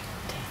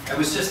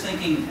was just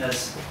thinking,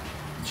 as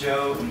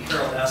Joe and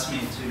Carol asked me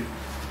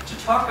to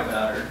talk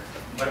about her,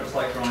 what it was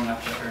like growing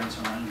up with her and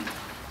so on, and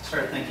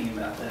started thinking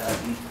about that.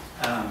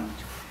 And,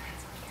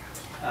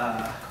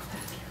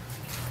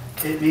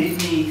 it made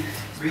me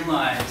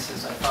realize,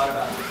 as I thought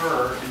about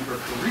her and her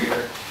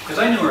career, because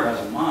I knew her as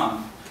a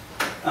mom,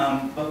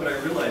 but what I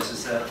realized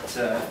is that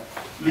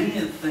many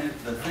of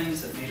the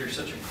things that made her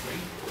such a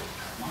great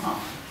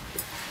mom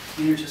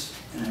made her just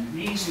an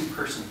amazing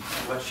person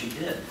at what she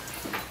did.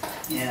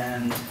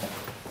 And,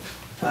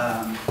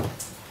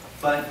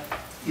 but,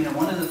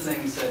 one of the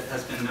things that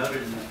has been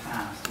noted in the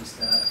past is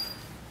that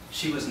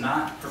she was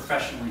not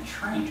professionally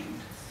trained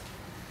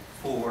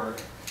for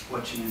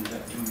what she ended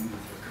up doing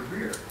with her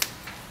career.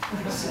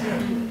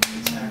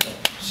 Exactly.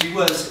 She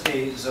was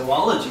a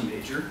zoology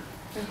major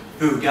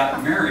who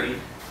got married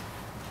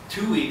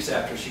 2 weeks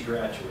after she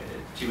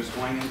graduated. She was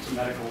going into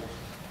medical,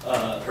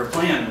 her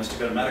plan was to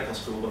go to medical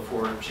school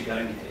before she got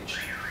engaged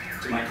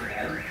to my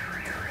dad.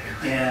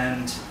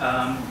 And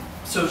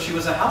so she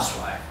was a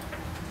housewife.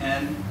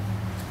 And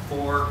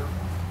for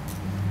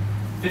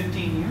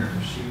 15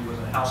 years, she was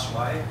a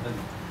housewife,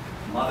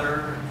 a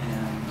mother,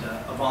 and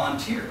a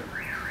volunteer.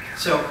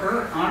 So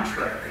her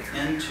entree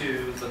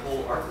into the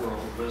whole art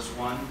world was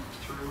one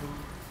through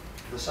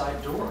the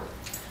side door.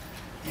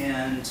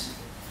 And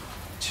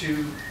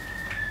to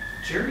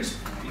Jerry's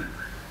point,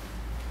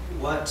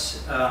 what,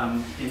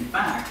 in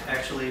fact,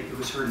 actually, it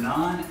was her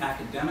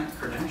non-academic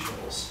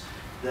credentials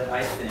that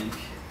I think,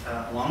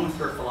 along with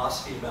her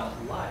philosophy about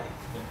life,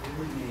 that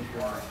really made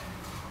her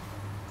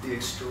the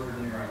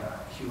extraordinary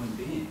human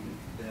being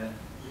that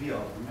we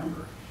all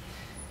remember.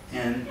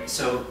 And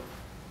so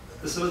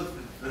some of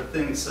the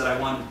things that I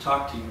wanted to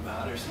talk to you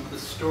about are some of the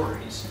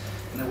stories.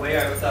 And the way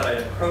I thought I'd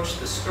approach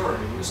this story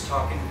was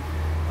talking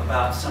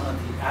about some of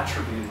the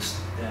attributes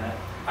that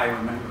I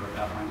remember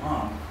about my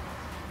mom.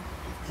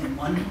 And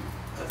one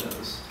of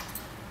those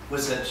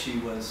was that she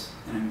was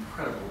an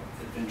incredible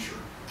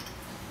adventurer.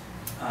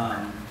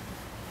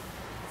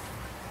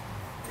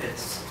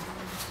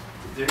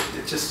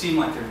 It just seemed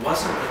like there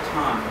wasn't a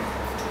time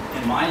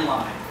in my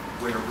life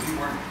where we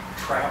weren't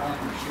traveling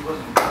or she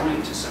wasn't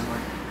going to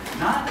somewhere.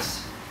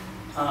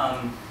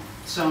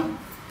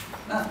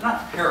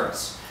 Not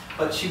Paris,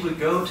 but she would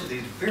go to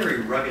these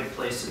very rugged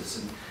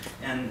places.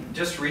 And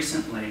just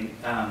recently,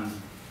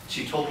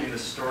 she told me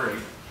this story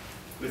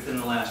within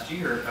the last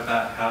year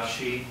about how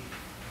she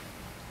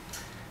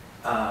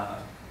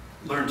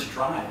learned to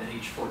drive at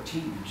age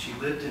 14. She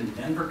lived in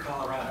Denver,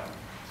 Colorado.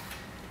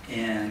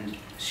 And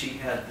she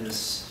had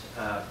this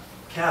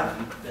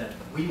cabin that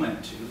we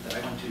went to, that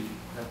I went to,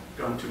 have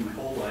gone to my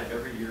whole life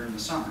every year in the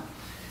summer.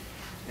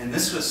 And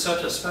this was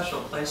such a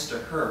special place to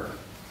her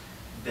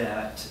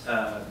that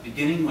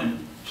beginning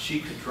when she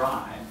could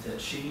drive, that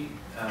she,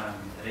 at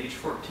age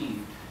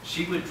 14,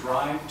 she would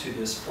drive to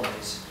this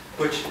place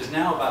which is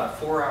now about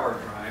a 4-hour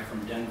drive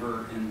from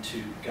Denver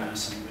into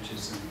Gunnison, which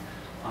is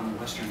on the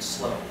western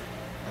slope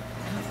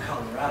of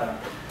Colorado.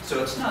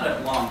 So it's not a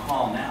long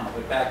haul now,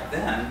 but back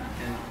then,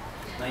 in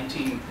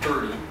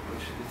 1930,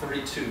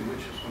 32, which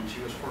is when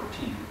she was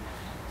 14,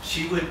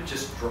 she would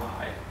just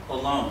drive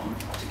alone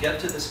to get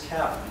to this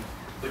cabin,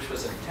 which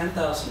was at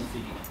 10,000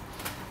 feet.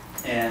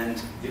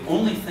 And the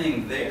only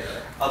thing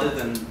there, other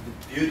than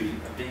the beauty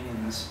of being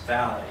in this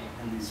valley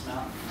and these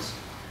mountains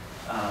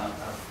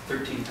of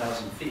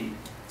 13,000 feet,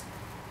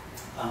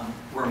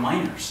 were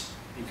miners,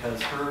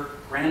 because her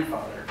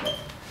grandfather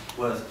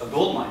was a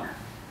gold miner,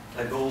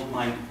 a gold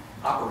mine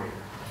operator.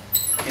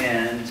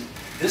 And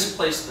this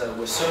place, though,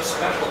 was so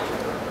special to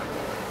her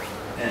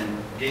and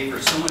gave her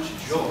so much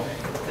joy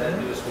that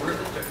it was worth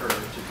it to her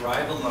to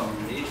drive alone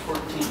at age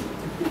 14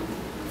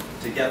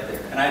 to get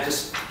there. And I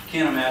just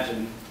can't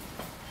imagine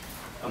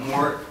a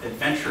more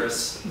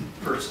adventurous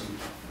person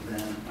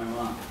than my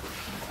mom.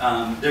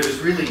 There was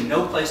really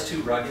no place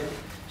too rugged.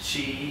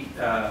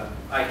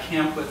 I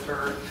camped with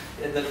her.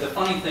 The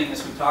funny thing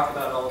is, we talk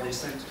about all of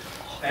these things,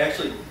 I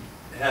actually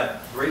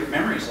have great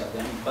memories of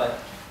them, but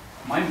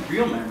my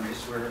real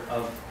memories were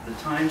of the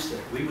times that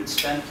we would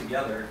spend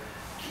together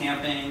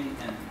camping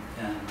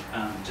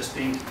and just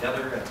being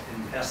together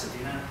in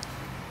Pasadena.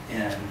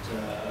 And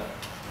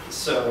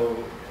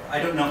so I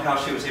don't know how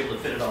she was able to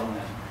fit it all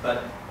in,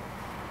 but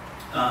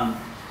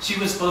she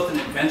was both an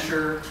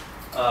adventurer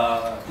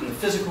in the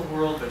physical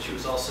world, but she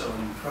was also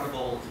an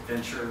incredible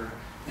adventurer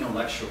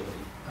intellectually.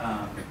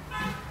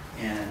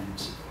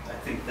 And I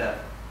think that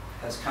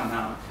has come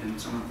out in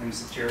some of the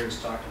things that Gere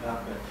has talked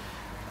about.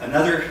 But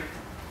another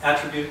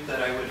attribute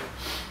that I would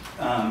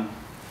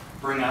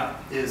bring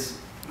up is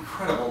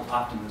incredible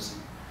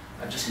optimism.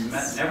 I've just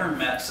never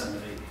met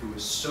somebody who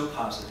was so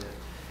positive,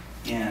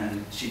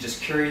 and she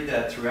just carried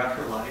that throughout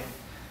her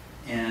life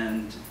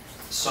and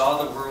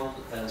saw the world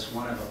as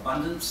one of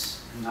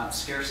abundance and not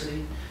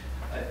scarcity.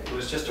 It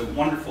was just a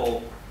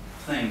wonderful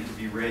thing to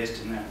be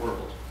raised in that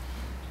world.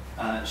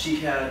 She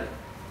had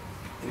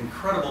an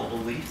incredible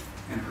belief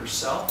in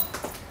herself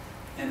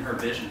and her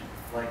vision,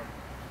 like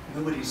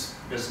nobody's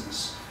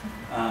business.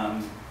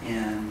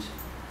 And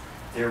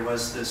there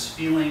was this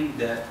feeling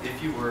that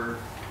if you were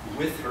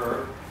with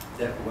her,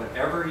 that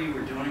whatever you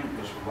were doing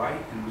was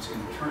right and was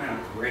going to turn out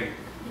great.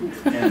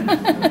 And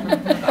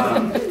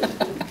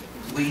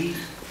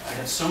I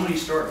have so many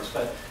stories,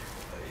 but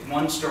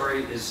one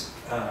story is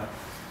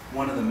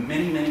one of the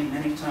many, many,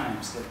 many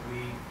times that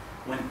we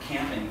went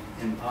camping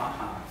in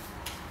Baja.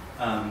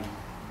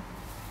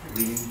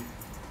 We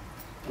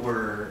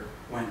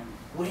went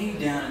way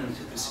down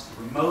into this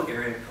remote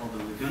area called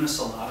the Laguna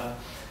Salada,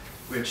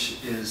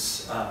 which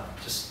is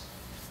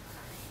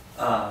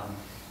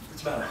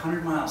it's about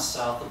 100 miles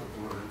south of the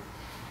border,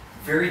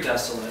 very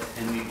desolate,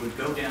 and we would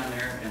go down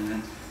there, and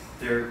then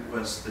there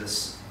was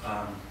this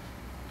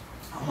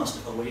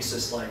almost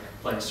oasis-like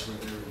place where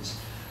there was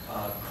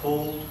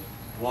cold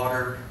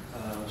water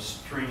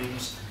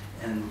streams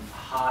and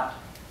hot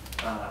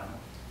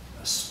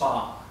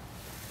spa,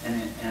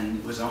 and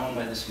it was owned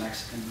by this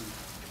Mexican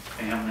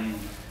family, and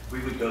we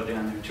would go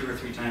down there 2 or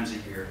 3 times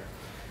a year.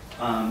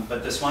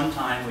 But this one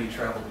time we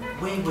traveled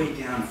way, way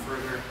down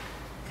further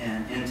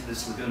and into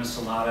this Laguna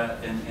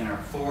Salada in our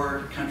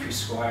Ford Country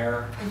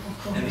Squire.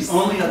 And the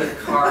only other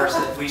cars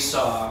that we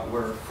saw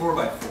were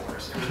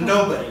 4x4s. There was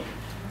nobody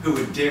who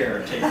would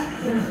dare take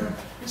their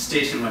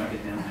station wagon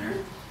down there.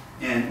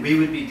 And we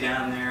would be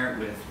down there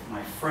with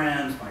my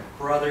friends, my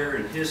brother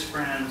and his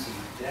friends, and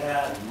my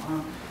dad and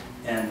mom,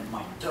 and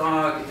my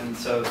dog. And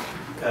so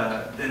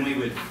then we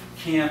would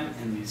camp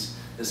in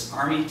this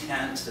army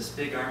tent, this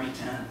big army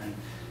tent, and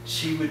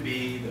she would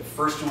be the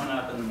first one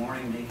up in the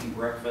morning making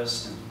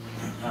breakfast.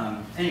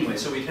 And anyway,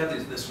 so we'd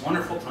have this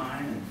wonderful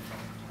time, and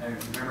I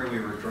remember we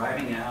were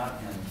driving out,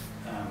 and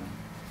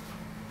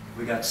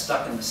we got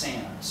stuck in the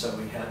sand, so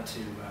we had to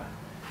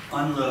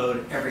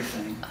unload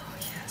everything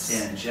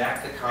and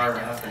jack the car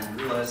up, and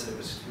realized that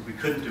we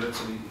couldn't do it,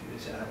 so we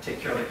take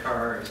care of the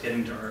car. It was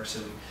getting dark, so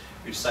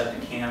we decided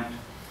to camp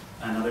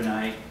another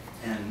night,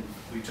 and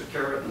we took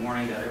care of it in the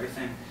morning,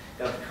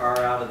 got the car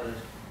out of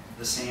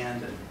the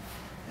sand,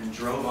 and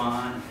drove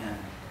on, and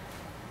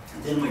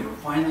then we were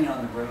finally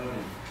on the road,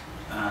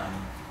 and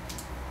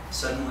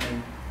suddenly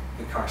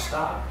the car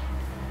stopped,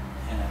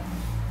 and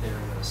there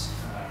was,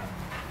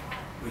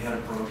 we had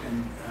a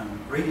broken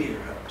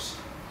radiator hose,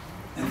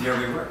 and there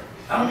we were,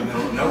 out in the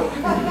middle of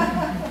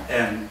nowhere.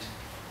 And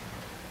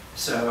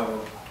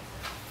so,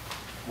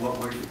 what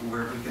were we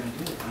going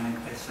to do? And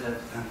I said,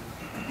 I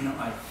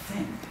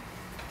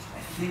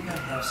think I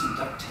have some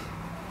duct tape.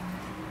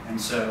 And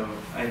so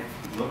I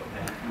looked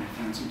back and I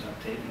found some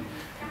duct tape, and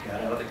we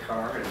got out of the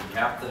car and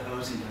wrapped the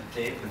hose in duct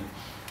tape,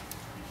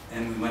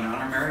 and we went on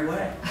our merry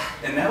way.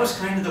 And that was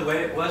kind of the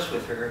way it was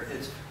with her.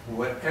 It's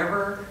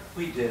whatever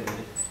we did,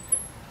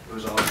 it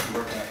was always going to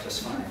work out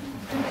just fine.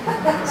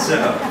 So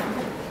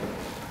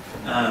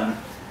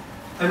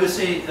I would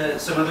say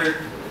some other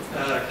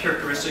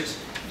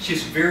characteristics.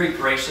 She's very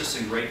gracious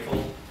and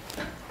grateful.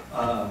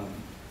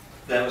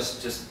 That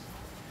was just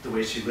the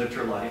way she lived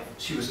her life.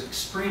 She was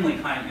extremely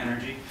high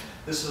energy.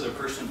 This is a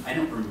person, I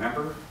don't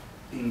remember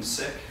being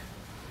sick,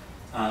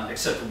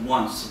 except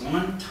once.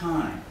 One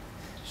time,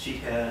 she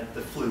had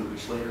the flu,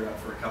 which laid her up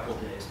for a couple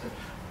of days. But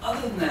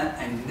other than that,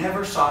 I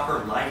never saw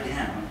her lie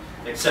down,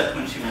 except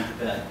when she went to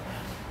bed.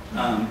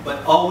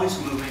 But always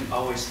moving,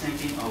 always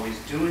thinking, always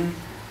doing.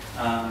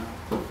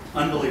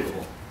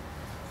 Unbelievable.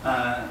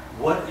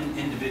 What an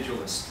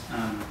individualist.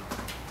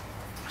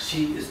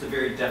 She is the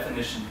very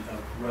definition of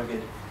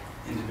rugged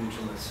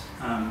individualist.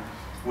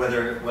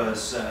 Whether it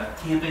was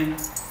camping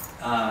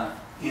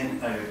in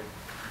a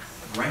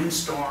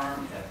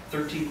rainstorm at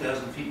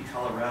 13,000 feet in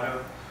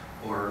Colorado,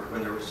 or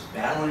whether it was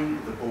battling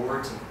the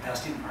boards at the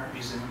Pasadena Art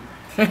Museum,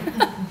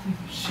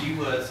 she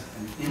was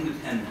an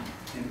independent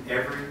in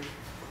every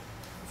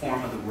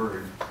form of the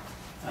word.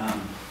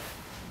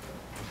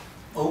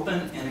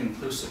 Open and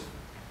inclusive.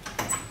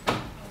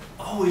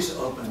 Always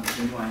open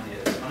to new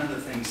ideas. One of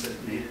the things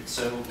that made it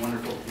so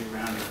wonderful to be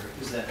around her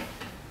is that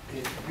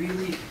it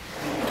really,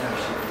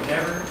 she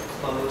never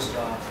closed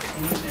off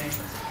anything,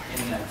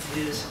 any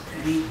ideas,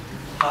 any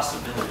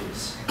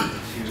possibilities.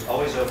 She was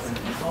always open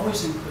and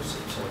always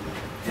inclusive, so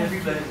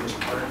everybody was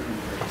part of the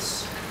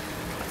embrace.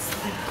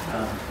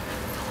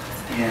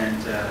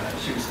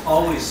 She was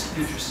always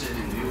interested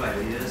in new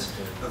ideas,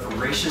 a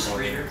voracious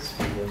reader.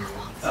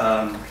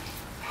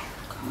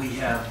 We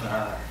have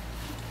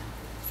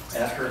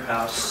at her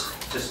house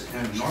just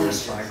an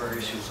enormous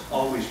library. She was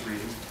always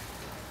reading.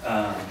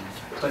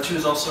 But she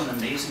was also an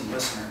amazing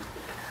listener.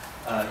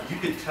 You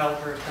could tell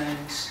her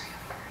things,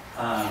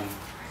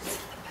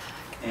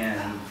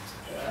 and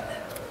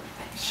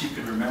she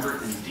could remember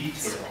it in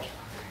detail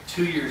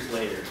 2 years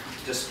later.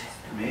 Just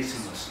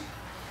amazing listener.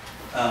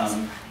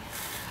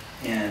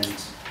 And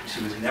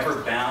she was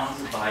never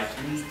bound by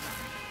any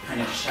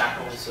kind of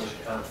shackles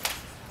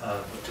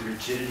of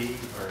rigidity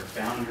or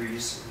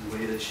boundaries in the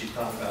way that she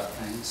thought about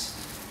things.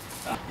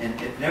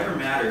 And it never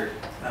mattered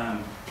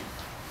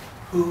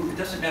it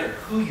doesn't matter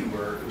who you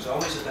were, it was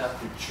always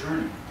about the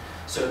journey.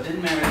 So it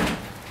didn't matter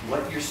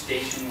what your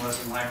station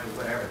was in life or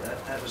whatever,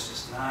 that was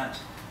just not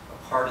a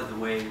part of the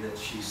way that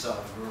she saw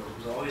the world. It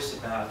was always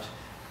about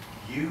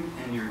you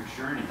and your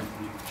journey.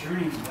 And your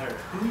journey, no matter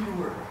who you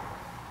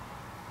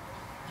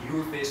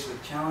were faced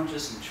with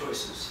challenges and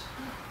choices,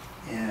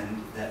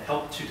 and that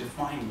helped to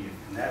define you.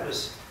 And that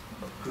was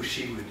who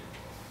she would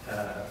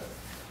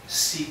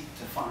seek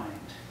to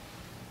find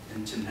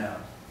and to know.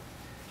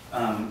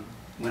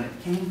 When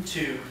it came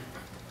to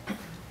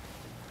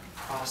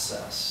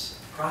process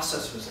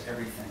was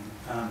everything.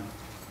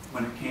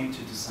 When it came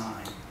to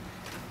design.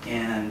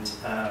 And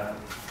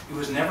it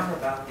was never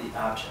about the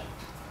object.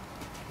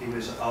 It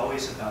was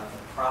always about the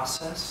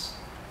process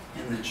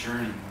and the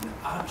journey. And the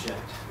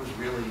object was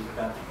really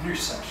about the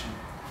intersection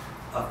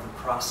of the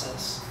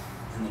process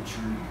and the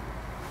journey.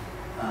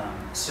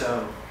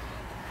 So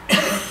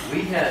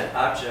we had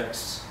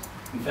objects,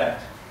 in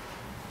fact,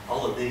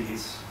 all of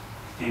these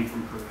came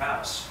from her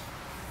house.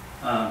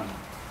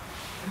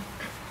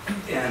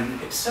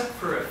 And except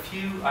for a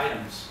few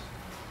items,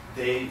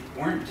 they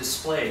weren't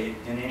displayed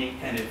in any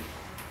kind of,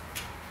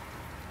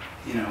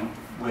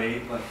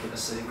 way like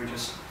this. They were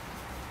just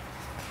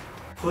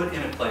put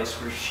in a place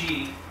where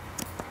she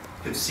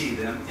could see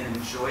them and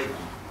enjoy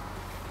them.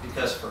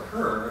 Because for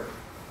her,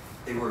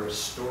 they were a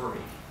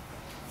story.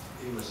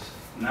 It was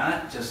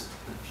not just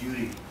the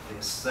beauty, the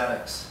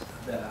aesthetics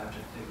of that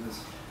object. It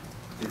was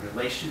the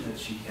relation that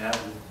she had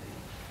with the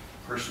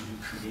person who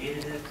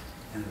created it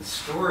and the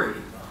story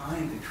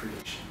behind the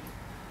creation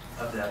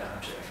of that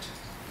object.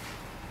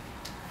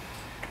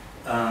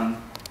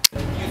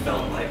 You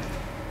felt like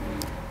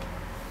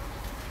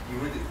you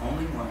were the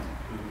only one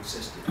who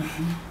existed and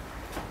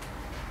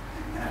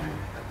mattered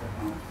at that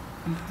moment.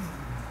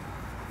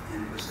 And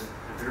it was a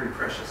very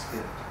precious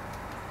gift.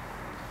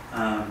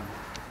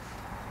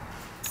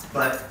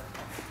 But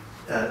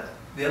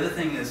the other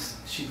thing is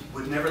she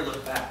would never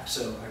look back.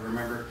 So I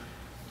remember,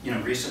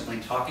 recently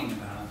talking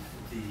about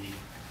the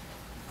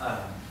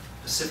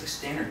Pacific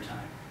Standard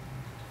Time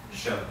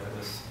show that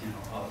was,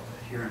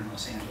 here in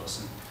Los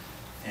Angeles,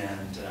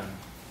 and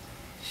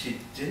she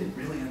didn't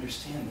really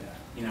understand that,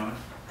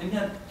 and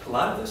yet a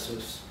lot of this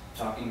was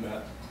talking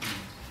about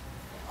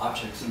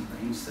objects and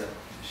things that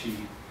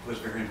she was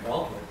very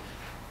involved with,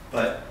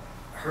 but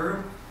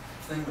her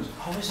thing was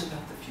always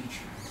about the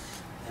future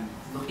and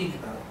looking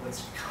about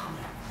what's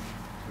coming.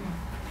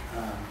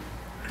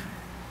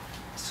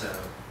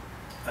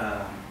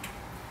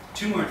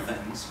 Two more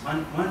things.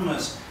 One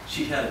was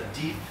she had a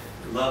deep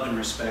love and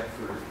respect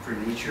for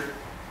nature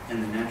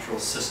and the natural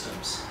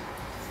systems.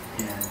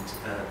 And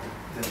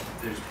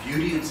there's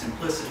beauty and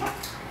simplicity,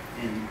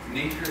 and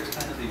nature is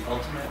kind of the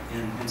ultimate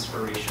in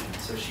inspiration.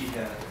 So she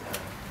had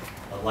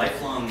a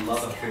lifelong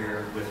love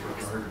affair with her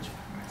garden.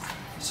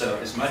 So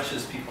as much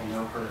as people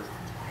know her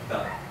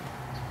about,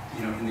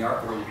 in the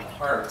art world, the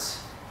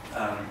arts,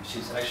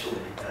 she's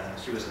actually,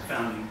 she was a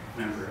founding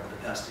member of the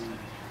Pasadena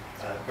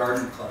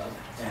Garden Club,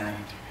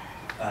 and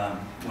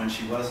when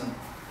she wasn't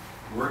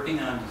working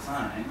on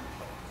design,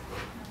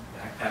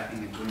 backpacking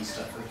and doing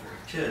stuff with her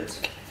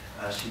kids,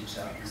 she was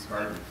out in her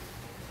garden.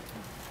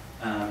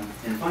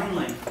 And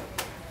finally,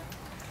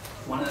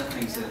 one of the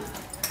things that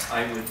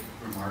I would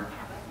remark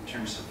in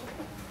terms of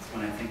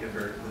when I think of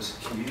her was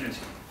community.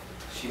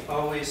 She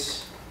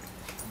always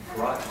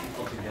brought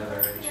people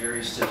together.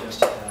 Gere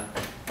suggested that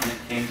when it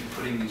came to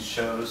putting these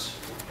shows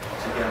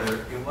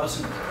together, it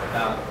wasn't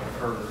about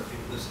her,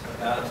 it was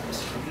about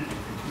this community,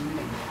 the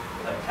community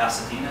of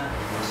Pasadena,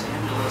 Los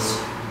Angeles,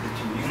 the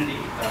community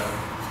of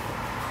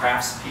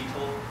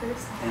craftspeople,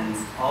 and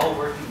all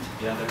working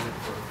together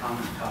for a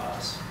common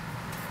cause.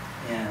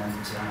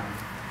 And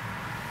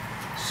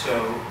so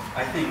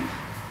I think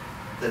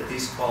that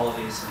these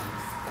qualities and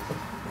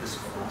this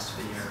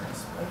philosophy are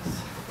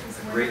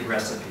a great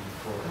recipe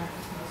for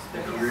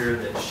the career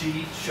that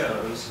she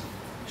chose,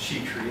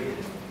 she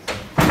created.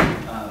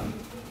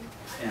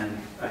 And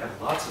I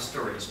have lots of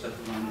stories, but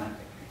the one that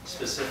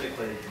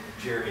specifically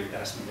Gere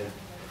asked me to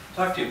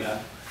talk to you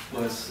about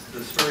was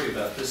the story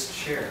about this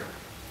chair.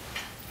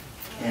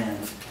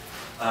 And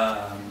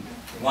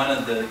one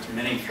of the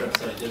many trips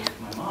that I did with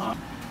my mom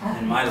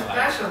in my life.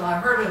 Special, I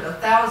heard it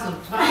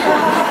 1,000 times.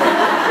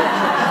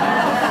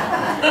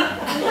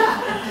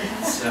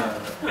 So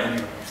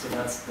anyway, so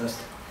that's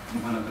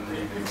one of the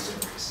many big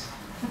stories.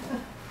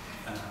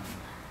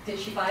 Did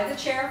she buy the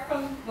chair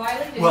from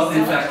Wiley? Did Well, he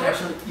in sell it fact, to her?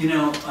 actually,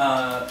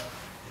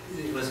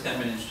 it was kind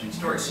of an interesting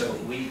story. So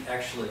we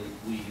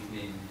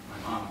being my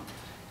mom,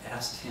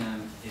 asked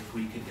him if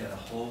we could get a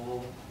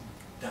whole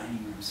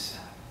dining room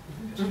set,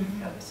 because we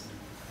had this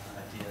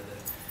idea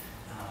that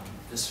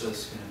this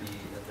was going to be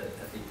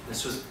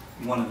this was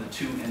one of the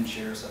 2 end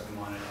chairs that we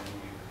wanted, and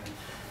we were going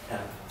to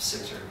have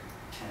 6 or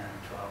 10 or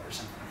 12 or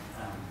something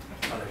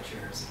other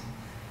chairs.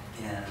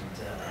 And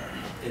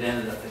it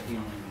ended up that he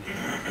only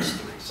needed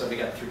 3, so we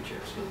got 3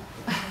 chairs.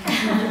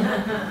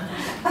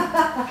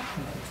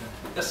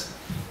 Yes.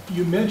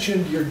 You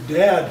mentioned your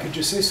dad. Could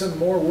you say some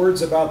more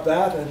words about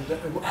that and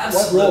what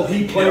role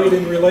he Absolutely. played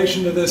in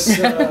relation to this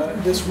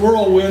this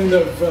whirlwind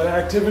of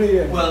activity?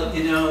 And Well,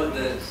 you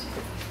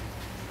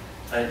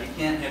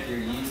can't have your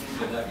yin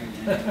without your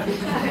yang.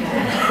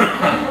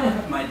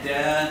 My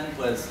dad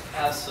was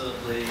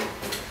absolutely,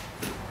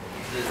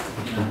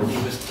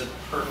 he was the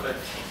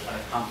perfect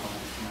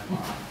complement to my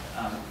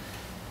mom.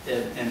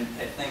 And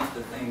I think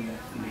the thing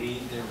that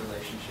made their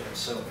relationship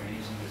so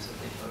amazing is that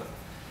they both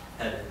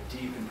had a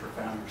deep and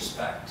profound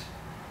respect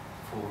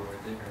for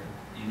their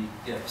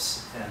unique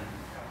gifts. And,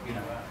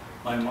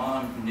 my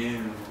mom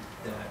knew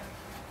that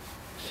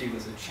she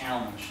was a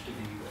challenge to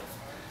be with.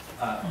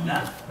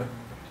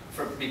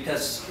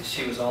 Because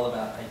she was all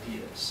about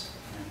ideas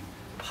and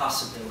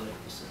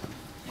possibilities.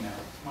 And,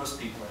 most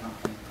people, I don't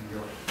think,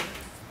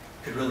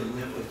 could really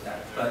live with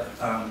that. But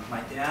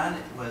my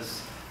dad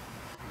was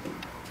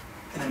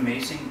an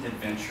amazing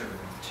adventurer,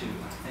 too.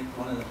 I think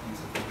one of the things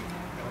that they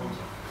held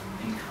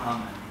in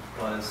common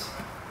was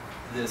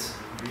this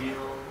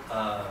real,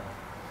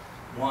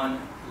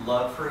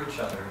 love for each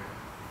other,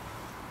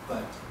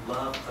 but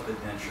love of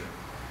adventure,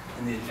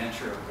 and the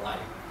adventure of life,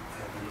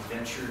 and the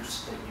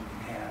adventures that you can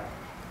have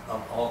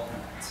of all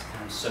kinds.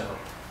 And so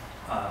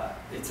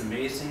it's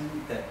amazing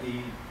that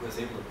he was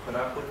able to put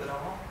up with it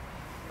all,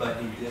 but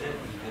he did it,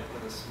 and he did it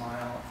with a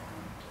smile,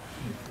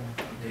 and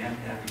I'm damn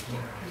happy for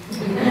it.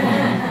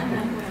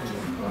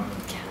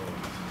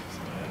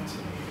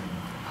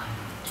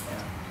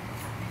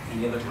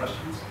 Any other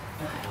questions?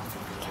 I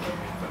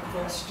have a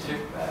question.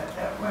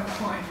 At one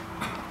point,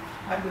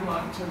 I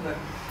belonged to the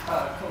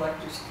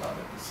Collectors Club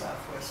at the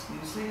Southwest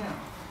Museum,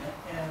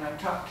 and I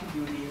talked to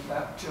Judy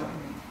about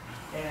joining,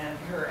 and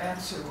her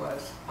answer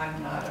was,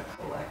 "I'm not a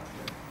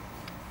collector."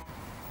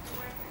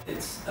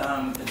 It's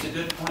a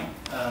good point.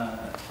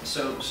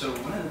 So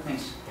one of the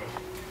things,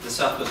 the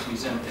Southwest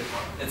Museum,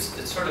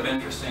 it's sort of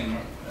interesting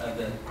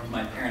that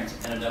my parents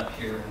ended up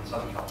here in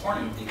Southern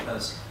California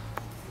because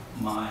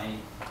my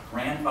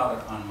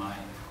grandfather on my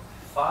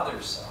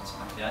father's side, so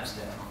my dad's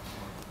dad,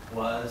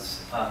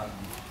 was,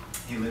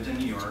 he lived in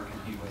New York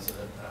and he was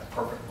a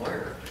corporate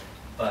lawyer,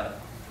 but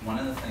one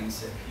of the things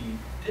that he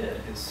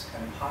did, his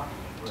kind of hobby,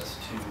 was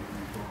to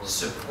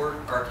support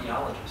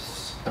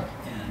archaeologists,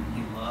 and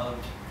he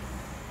loved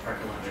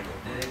archaeological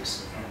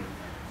digs, and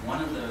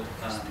one of the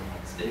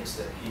digs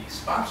that he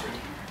sponsored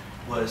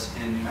was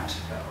in New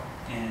Mexico,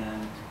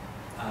 and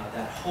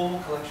that whole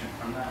collection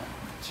from that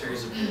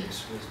series of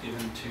digs was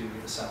given to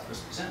the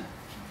Southwest Museum.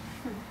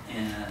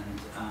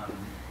 And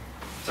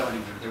so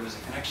anyway, there was a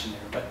connection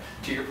there. But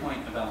to your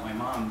point about my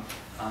mom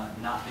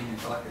not being a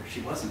collector,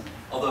 she wasn't.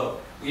 Although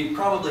we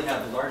probably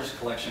have the largest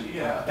collection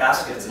of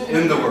baskets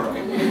in the world.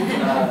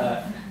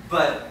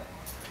 But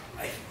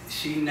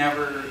she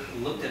never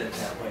looked at it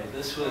that way.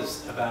 This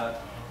was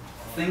about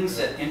things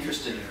that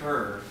interested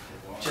her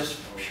just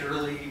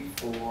purely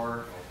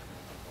for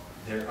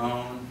their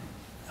own.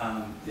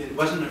 It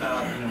wasn't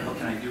about, what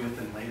can I do with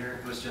them later?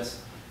 It was just,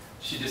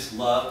 she just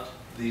loved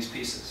these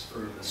pieces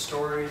for the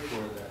story,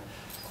 for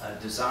the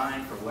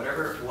design, for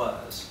whatever it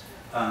was.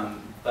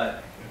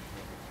 But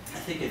I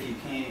think if you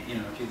came, you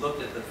know, if you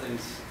looked at the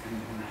things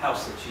in the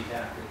house that she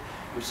had,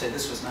 you would say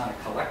this was not a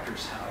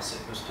collector's house.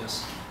 It was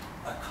just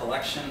a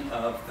collection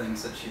of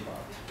things that she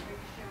loved.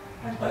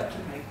 I'd like to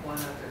make one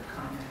other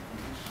comment.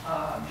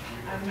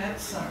 I met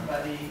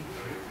somebody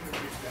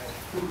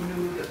who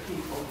knew the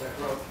people that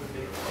wrote the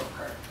big folk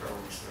art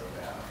prose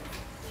throughout.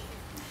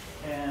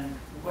 And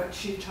what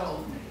she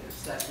told me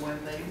is that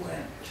when they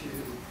went to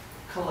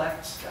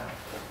collect stuff,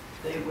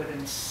 they would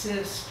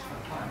insist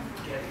upon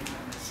getting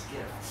them as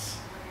gifts.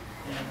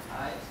 And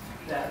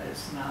that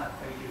is not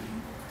a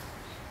Eudorah.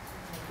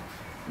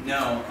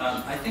 No,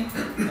 I think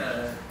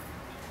that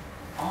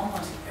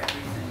almost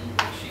everything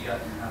that she got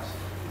in her house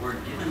were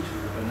given to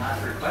her, but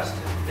not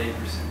requested. They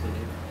were simply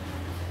given.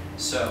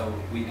 So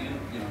we do,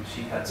 you know,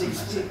 she had some.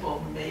 These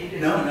people made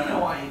it No. a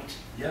point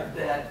Yeah.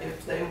 that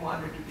if they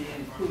wanted to be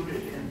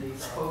included in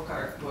these folk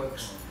art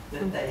books,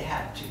 that they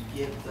had to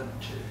give them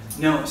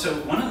to. No, so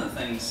one of the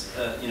things,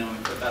 you know,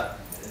 about,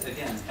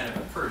 again, kind of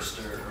a first,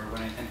 or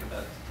when I think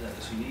about that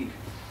as unique,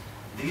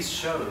 these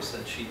shows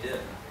that she did,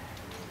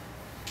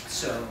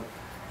 so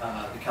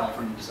the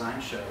California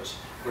design shows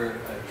were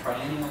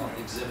triennial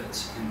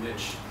exhibits in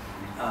which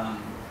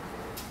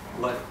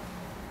what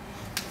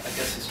I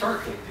guess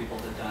historically people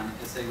had done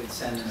is they would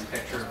send in a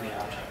picture of the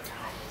object,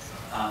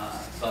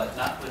 but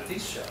not with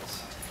these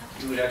shows.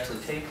 You would actually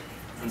take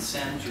and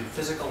send your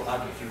physical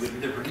object. You would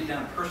either bring it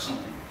down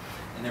personally,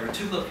 and there were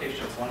two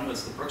locations. One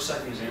was the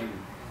Brookside Museum,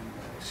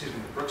 excuse me,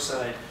 the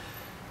Brookside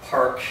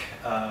Park.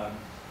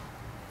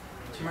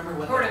 Do you remember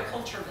what?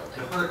 Horticulture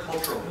building. The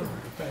horticultural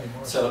building.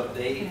 So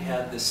they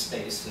had this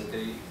space that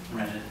they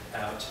rented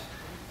out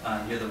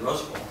near the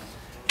Rose Bowl.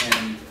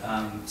 And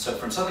so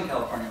from Southern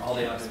California, all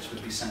the objects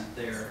would be sent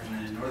there, and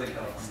then in Northern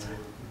California, they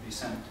would be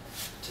sent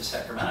to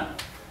Sacramento.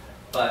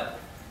 But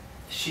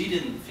she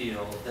didn't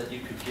feel that you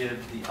could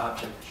give the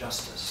object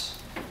justice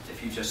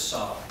if you just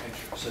saw a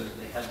picture, so that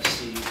they had to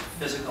see the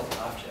physical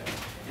object.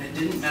 And it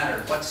didn't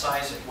matter what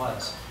size it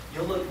was.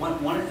 You'll look,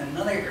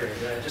 another area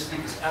that I just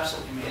think is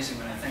absolutely amazing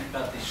when I think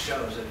about these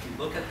shows, if you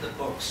look at the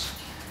books,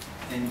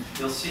 and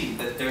you'll see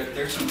that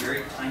there's some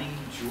very tiny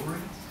jewelry,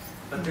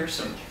 but there's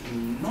some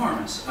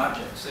enormous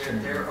objects.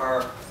 There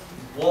are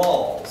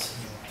walls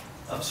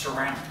of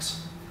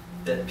ceramics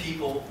that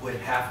people would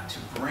have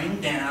to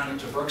bring down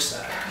to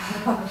Brookside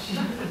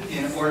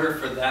in order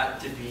for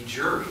that to be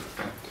juried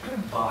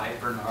by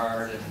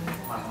Bernard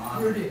and my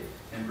mom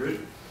and Rudy.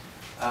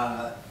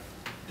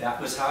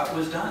 That was how it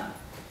was done.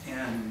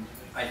 And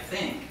I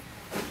think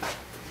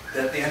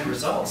that the end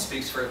result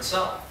speaks for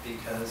itself,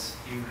 because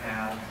you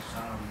have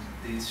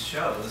these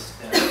shows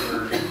that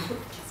were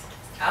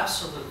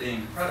absolutely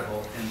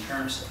incredible in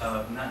terms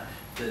of not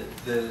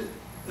the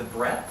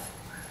breadth,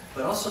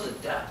 but also the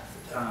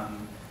depth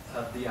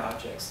of the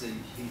objects. The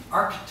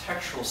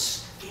architectural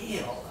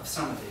scale of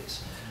some of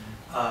these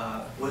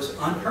was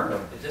unheard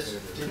of. It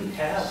just didn't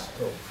have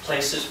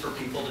places for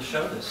people to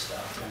show this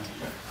stuff.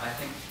 And I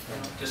think, you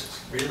know,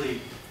 just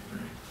really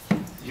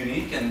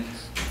unique, and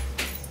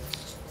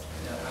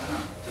I don't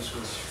know, this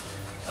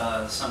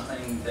was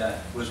something that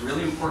was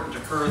really important to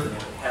her, that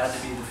it had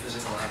to be the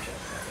physical object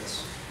that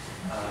was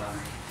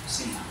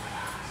seen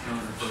in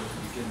order for it to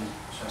be given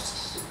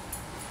justice.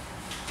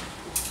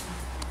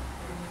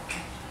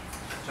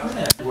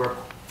 That work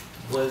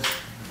was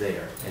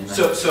there.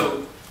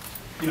 So,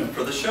 you know,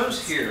 for the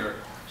shows here,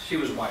 she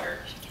was wired.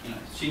 You know,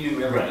 she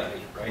knew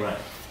everybody, right?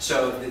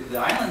 So the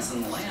islands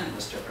and the land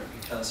was different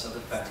because of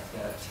the fact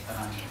that,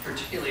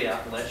 particularly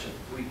Appalachia,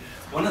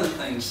 one of the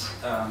things,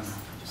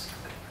 just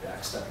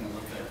backstepping a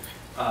little bit,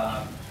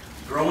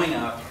 growing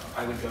up,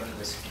 I would go to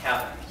this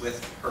cabin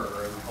with her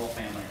and her whole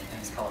family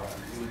in Colorado.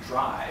 We would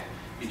drive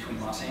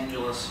between Los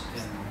Angeles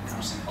and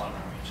Carson, Colorado,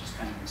 which is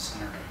kind of the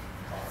center of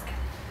Colorado.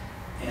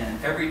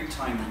 And every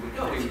time we would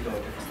go a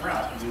different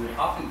route. And we would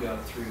often go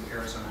through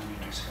Arizona and New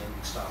Mexico.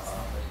 We'd stop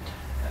off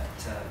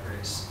at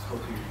various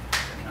Hopi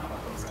and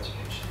Navajo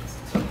reservations.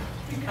 And so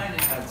we kind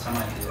of had some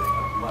idea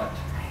of what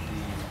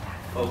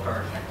the folk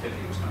art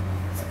activity was going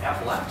on. But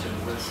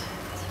Appalachia was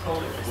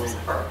totally a world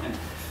apart. And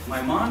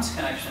my mom's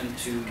connection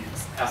to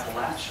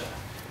Appalachia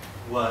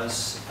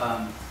was,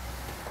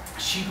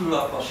 she grew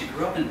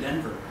up in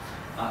Denver.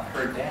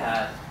 Her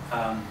dad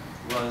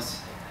was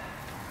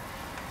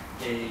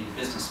a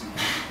businessman,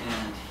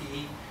 and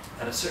he,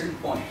 at a certain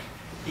point,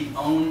 he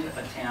owned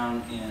a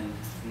town in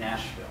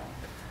Nashville.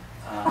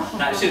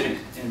 Excuse me,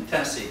 in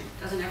Tennessee.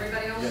 Doesn't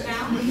everybody own a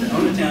town?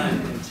 Owned a town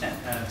in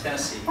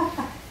Tennessee.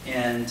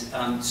 And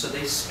so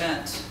they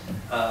spent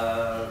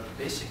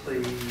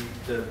basically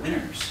the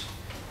winters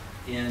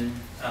in,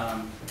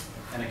 and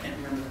I can't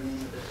remember the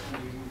name of it. Do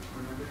you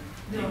remember?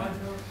 No, I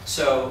don't.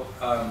 So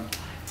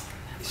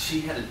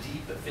she had a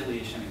deep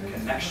affiliation and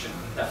connection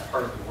with that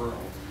part of the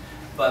world.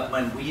 But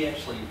when we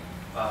actually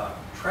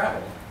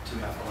traveled to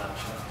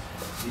Appalachia,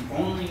 the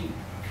only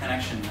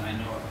connection that I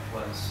know of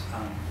was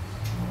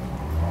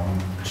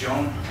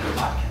Joan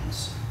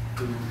Watkins,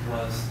 who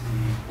was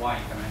the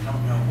wife, and I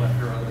don't know what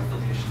her other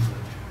affiliations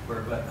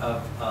were, but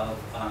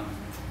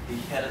he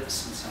headed the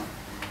Smithsonian.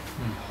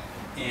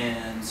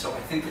 And so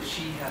I think that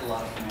she had a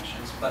lot of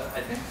connections. But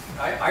I think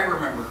I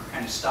remember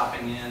kind of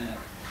stopping in at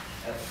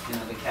you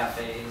know, the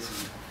cafes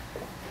and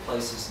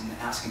places and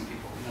asking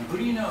people, you know, who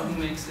do you know who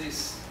makes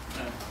these,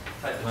 you know,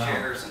 type of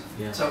chairs?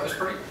 And so it was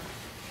pretty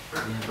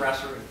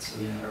grassroots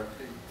or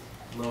pretty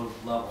low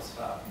level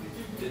stuff. We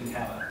didn't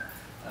have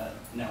a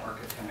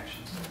network of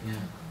connections. Yeah.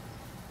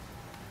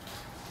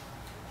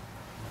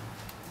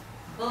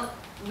 Well,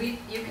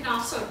 you can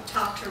also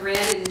talk to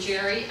Ren and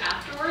Gere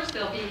afterwards.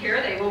 They'll be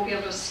here. They won't be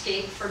able to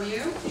escape from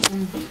you.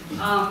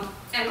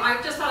 And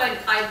I just thought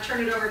I'd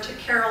turn it over to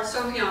Carol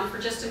Sauvion for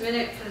just a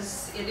minute,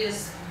 because it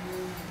is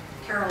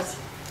Carol's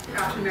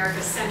Craft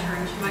America Center,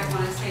 and she might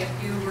want to say a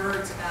few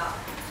words about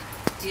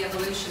the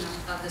evolution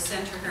of the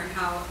center here and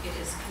how it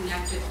is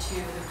connected to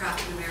the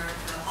Craft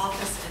America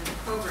office and the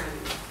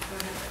programming. Go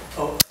ahead.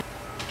 Oh,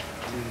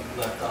 we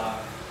left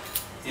off.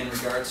 In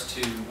regards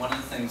to one of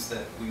the things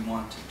that we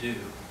want to do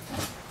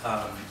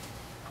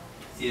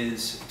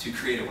is to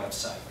create a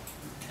website.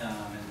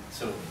 And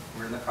so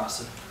we're in the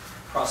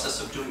process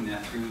of doing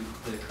that through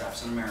the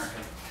Crafts in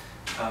America.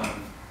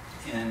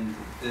 And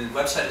the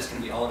website is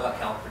going to be all about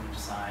California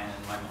design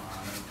and my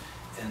mom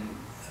and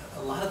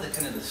a lot of the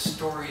kind of the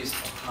stories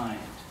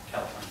behind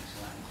California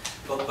design.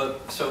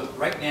 But so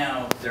right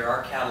now there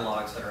are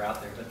catalogs that are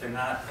out there, but they're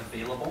not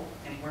available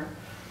anywhere.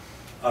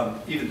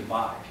 Even to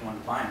buy, if you want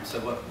to buy them. So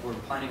what we're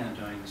planning on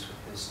doing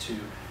is to,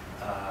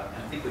 and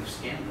I think we've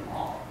scanned them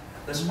all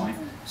at this point,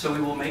 so we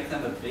will make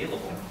them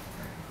available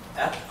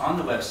on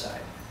the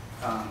website.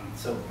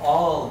 So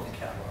all of the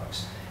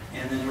catalogs,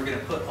 and then we're going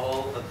to put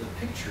all of the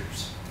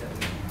pictures that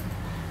we want.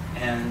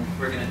 And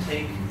we're going to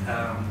take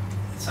we're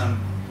going to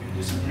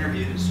do some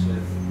interviews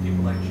with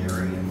people like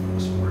Gere and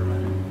Louis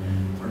Boardman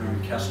and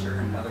Bernard Kester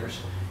and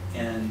others,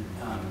 and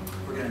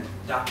we're going to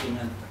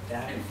document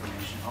that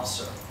information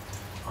also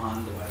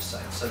on the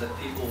website, so that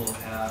people will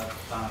have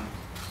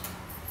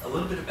a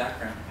little bit of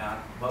background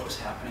about what was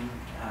happening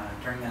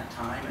during that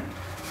time and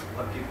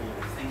what people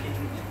were thinking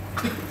and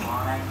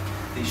why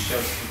these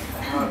shows came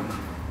about and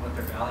what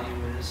their value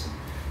is. And,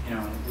 you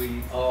know,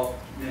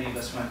 many of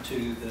us went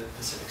to the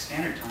Pacific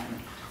Standard Time,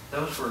 and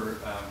those were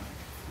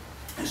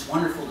it's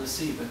wonderful to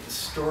see. But the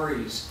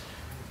stories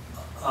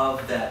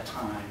of that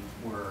time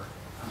were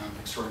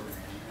extraordinary,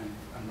 and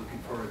I'm looking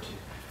forward to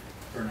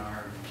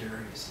Bernard and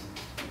Gary's and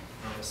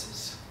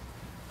Lois's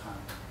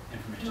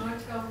information. Can I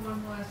tell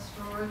one last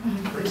story?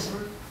 Please.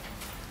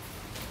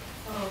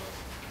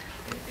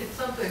 It's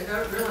something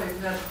that really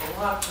meant a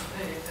lot to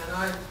me,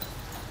 and it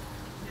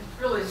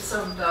really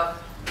summed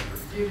up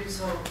Judy's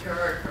whole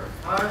character.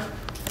 I,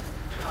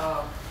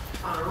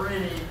 on a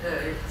rainy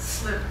day,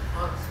 slipped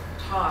on some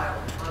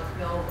tile on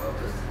the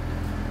elbows,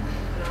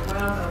 and I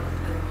wound up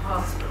in the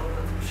hospital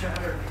with a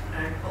shattered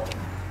ankle.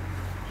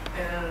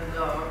 And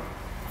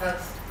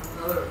that's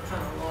another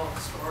kind of long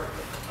story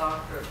with the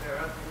doctor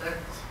there. The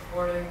next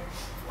morning,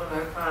 when I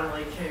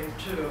finally came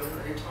to and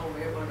they told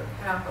me what had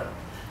happened,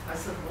 I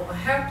said, well, I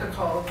have to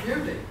call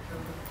Judy.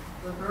 And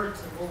the nurse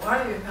said, well,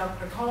 why do you have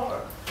to call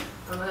her?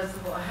 And I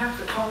said, well, I have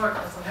to call her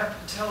because I have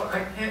to tell her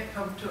I can't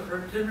come to her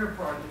dinner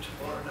party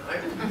tomorrow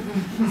night.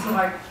 So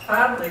I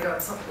finally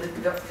got somebody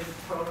to get me the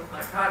phone, and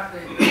I got me,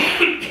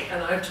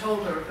 and I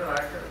told her that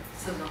I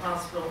was in the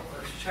hospital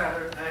with a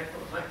shattered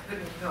ankle and I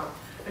couldn't come.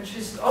 And she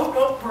said, oh,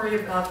 don't worry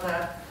about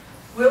that.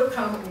 We'll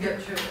come and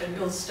get you and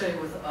you'll stay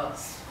with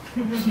us. I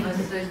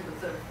stayed with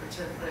them for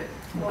 10 days.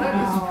 Well, that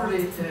was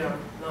pretty damn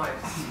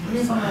nice.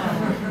 So I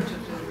wanted to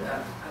do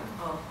that. And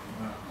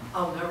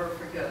I'll never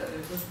forget it.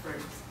 It just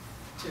brings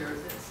tears.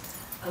 It's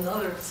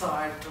another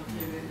side of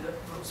beauty that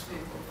most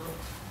people don't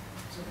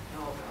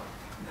know about.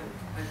 And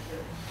I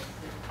did.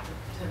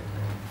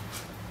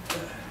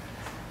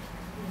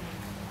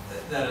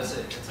 That is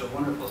it. It's a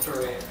wonderful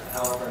story.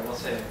 However, I will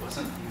say it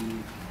wasn't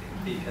unique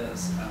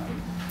because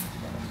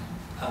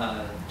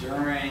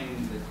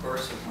during the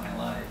course of my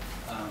life,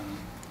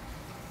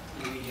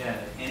 we had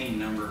any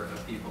number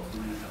of people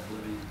who ended up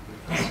living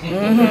with us.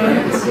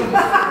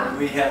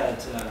 We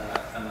had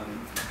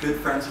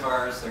good friends of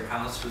ours. Their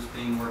house was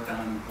being worked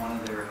on. One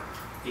of their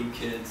 8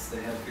 kids,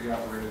 they had to figure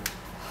out where to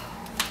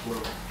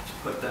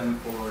put them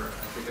for,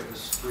 I think it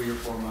was 3 or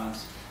 4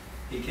 months.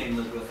 He came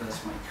to live with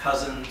us. My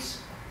cousins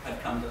had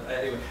come to,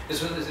 anyway,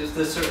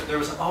 there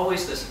was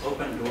always this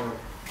open door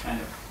kind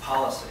of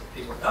policy.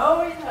 People,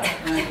 oh yeah.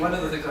 And one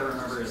of the things I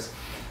remember is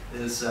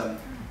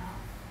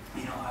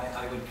you know,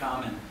 I would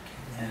come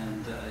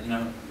and you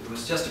know, it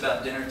was just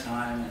about dinner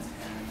time, and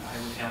I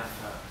would have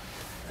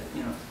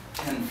you know,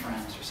 10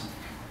 friends or something,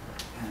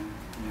 and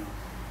you know,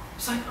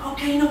 it's like,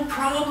 okay, no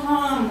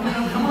problem, you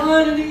know, come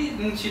on and eat,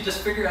 and she'd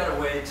just figure out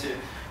a way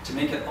to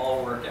make it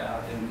all work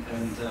out,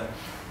 and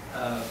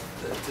I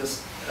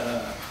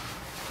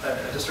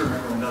just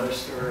remember another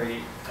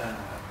story.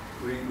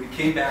 We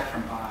came back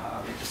from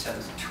Baja. We just had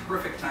this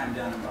terrific time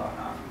down in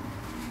Baja,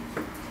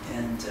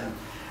 and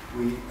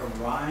we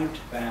arrived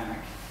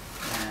back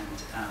and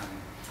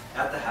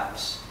at the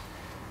house,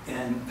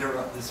 and there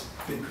were this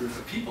big group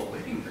of people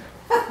waiting there.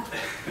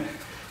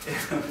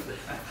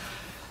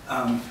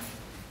 And,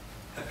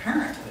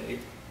 apparently,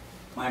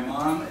 my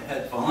mom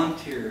had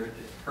volunteered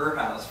her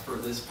house for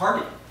this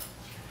party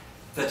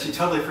that she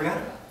totally forgot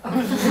about.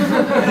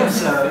 And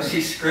so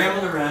she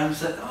scrambled around and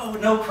said, oh,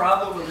 no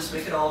problem, we'll just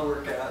make it all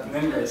work out. And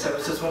anyway, so it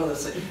was just one of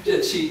those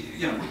things. She,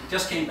 you know, we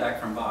just came back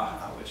from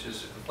Baja, which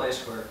is a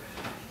place where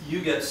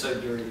you get so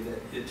dirty that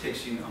it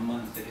takes you a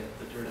month to get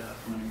the dirt out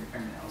from under your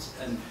fingernails.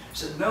 And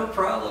she said, no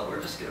problem,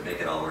 we're just going to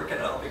make it all work out,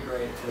 it'll be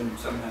great. And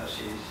somehow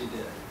she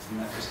did. And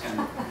that was kind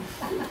of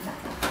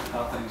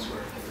how things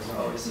work. It was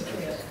always